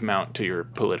tantamount to your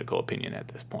political opinion at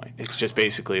this point. It's just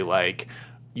basically like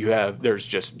there's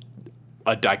just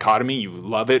a dichotomy. You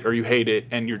love it or you hate it,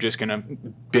 and you're just gonna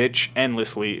bitch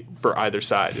endlessly for either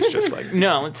side. It's just like,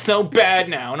 no, it's so bad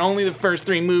now, and only the first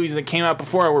 3 movies that came out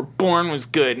before I were born was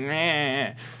good.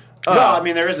 Well, I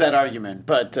mean, there is that argument,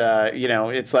 but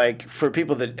it's like for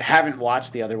people that haven't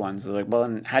watched the other ones, they're like, well,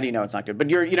 then how do you know it's not good?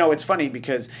 But it's funny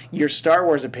because your Star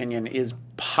Wars opinion is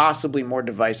possibly more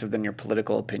divisive than your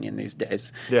political opinion these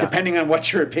days, depending on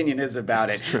what your opinion is about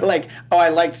it. Like, I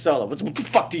liked Solo. What the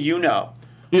fuck do you know?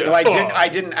 Yeah. I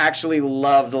didn't actually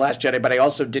love The Last Jedi, but I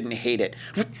also didn't hate it.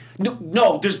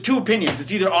 No, there's 2 opinions.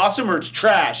 It's either awesome or it's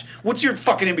trash. What's your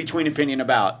fucking in-between opinion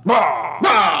about?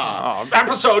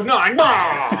 Episode 9.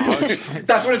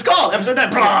 That's what it's called. Episode 9.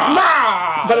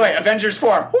 By the way, Avengers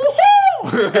 4.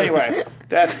 Woohoo! Anyway,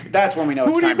 that's when we know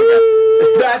it's time to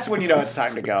go. That's when you know it's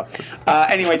time to go.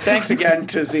 Anyway, thanks again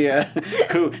to Zia,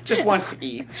 who just wants to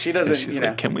eat. She doesn't, She's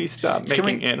like, can we stop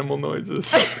making animal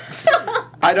noises?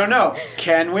 I don't know.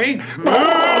 Can we?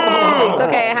 It's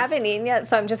okay. I haven't eaten yet,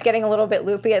 so I'm just getting a little bit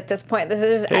loopy at this point. This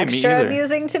is extra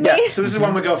amusing to me. Yeah, so this is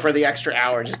when we go for the extra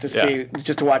hour just to see,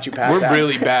 just to watch you pass out. We're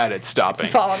really bad at stopping.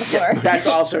 Just fall on the floor. That's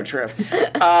also true.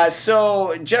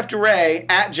 So Jeff DeRay,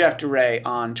 at Jeff DeRay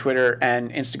on Twitter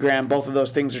and Instagram, both of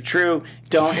those things are true.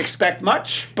 Don't expect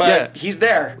much, but he's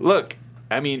there. Look,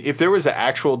 I mean, if there was an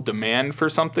actual demand for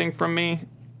something from me,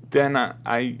 then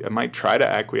I might try to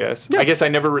acquiesce. Yeah. I guess I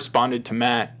never responded to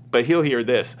Matt, but he'll hear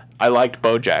this. I liked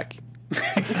BoJack.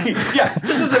 Yeah,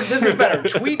 this is better.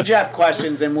 Tweet Jeff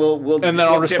questions, and we'll and then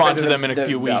I'll respond to them in a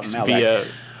few weeks via the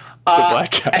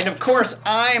Bladtcast. And of course,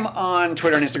 I'm on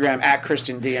Twitter and Instagram at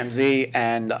ChristianDMZ,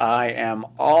 and I am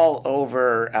all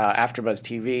over AfterBuzz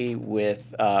TV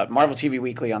with Marvel TV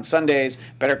Weekly on Sundays,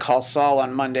 Better Call Saul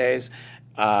on Mondays.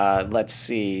 Let's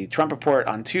see, Trump Report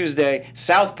on Tuesday.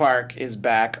 South Park is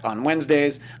back on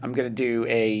Wednesdays. I'm going to do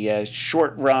a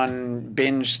short-run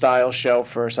binge-style show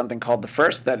for something called The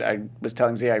First that I was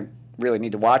telling Z I really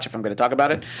need to watch if I'm going to talk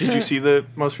about it. Did you see the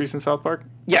most recent South Park?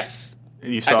 Yes.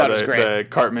 You saw the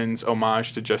Cartman's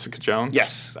homage to Jessica Jones?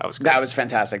 Yes. That was great. That was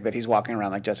fantastic, that he's walking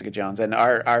around like Jessica Jones. And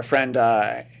our friend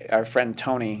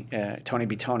Tony, Tony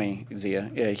B. Tony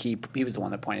Zia, he was the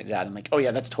one that pointed it out. I'm like, oh yeah,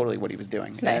 that's totally what he was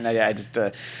doing. Nice. And I just,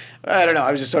 I don't know,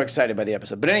 I was just so excited by the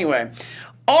episode. But anyway,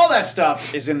 all that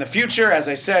stuff is in the future. As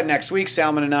I said, next week,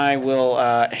 Salman and I will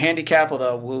handicap,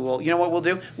 although we will, you know what we'll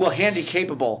do? We'll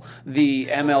handicapable the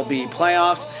MLB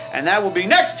playoffs, and that will be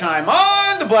next time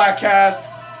on the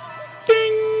Bladtcast.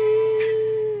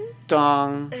 Ding!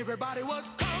 Dong. Everybody was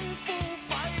kung fu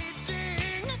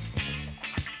fighting.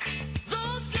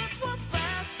 Those kids were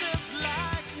fast as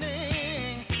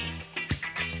lightning.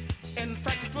 In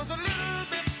fact, it was a little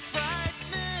bit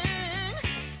frightening.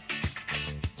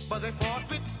 But they fought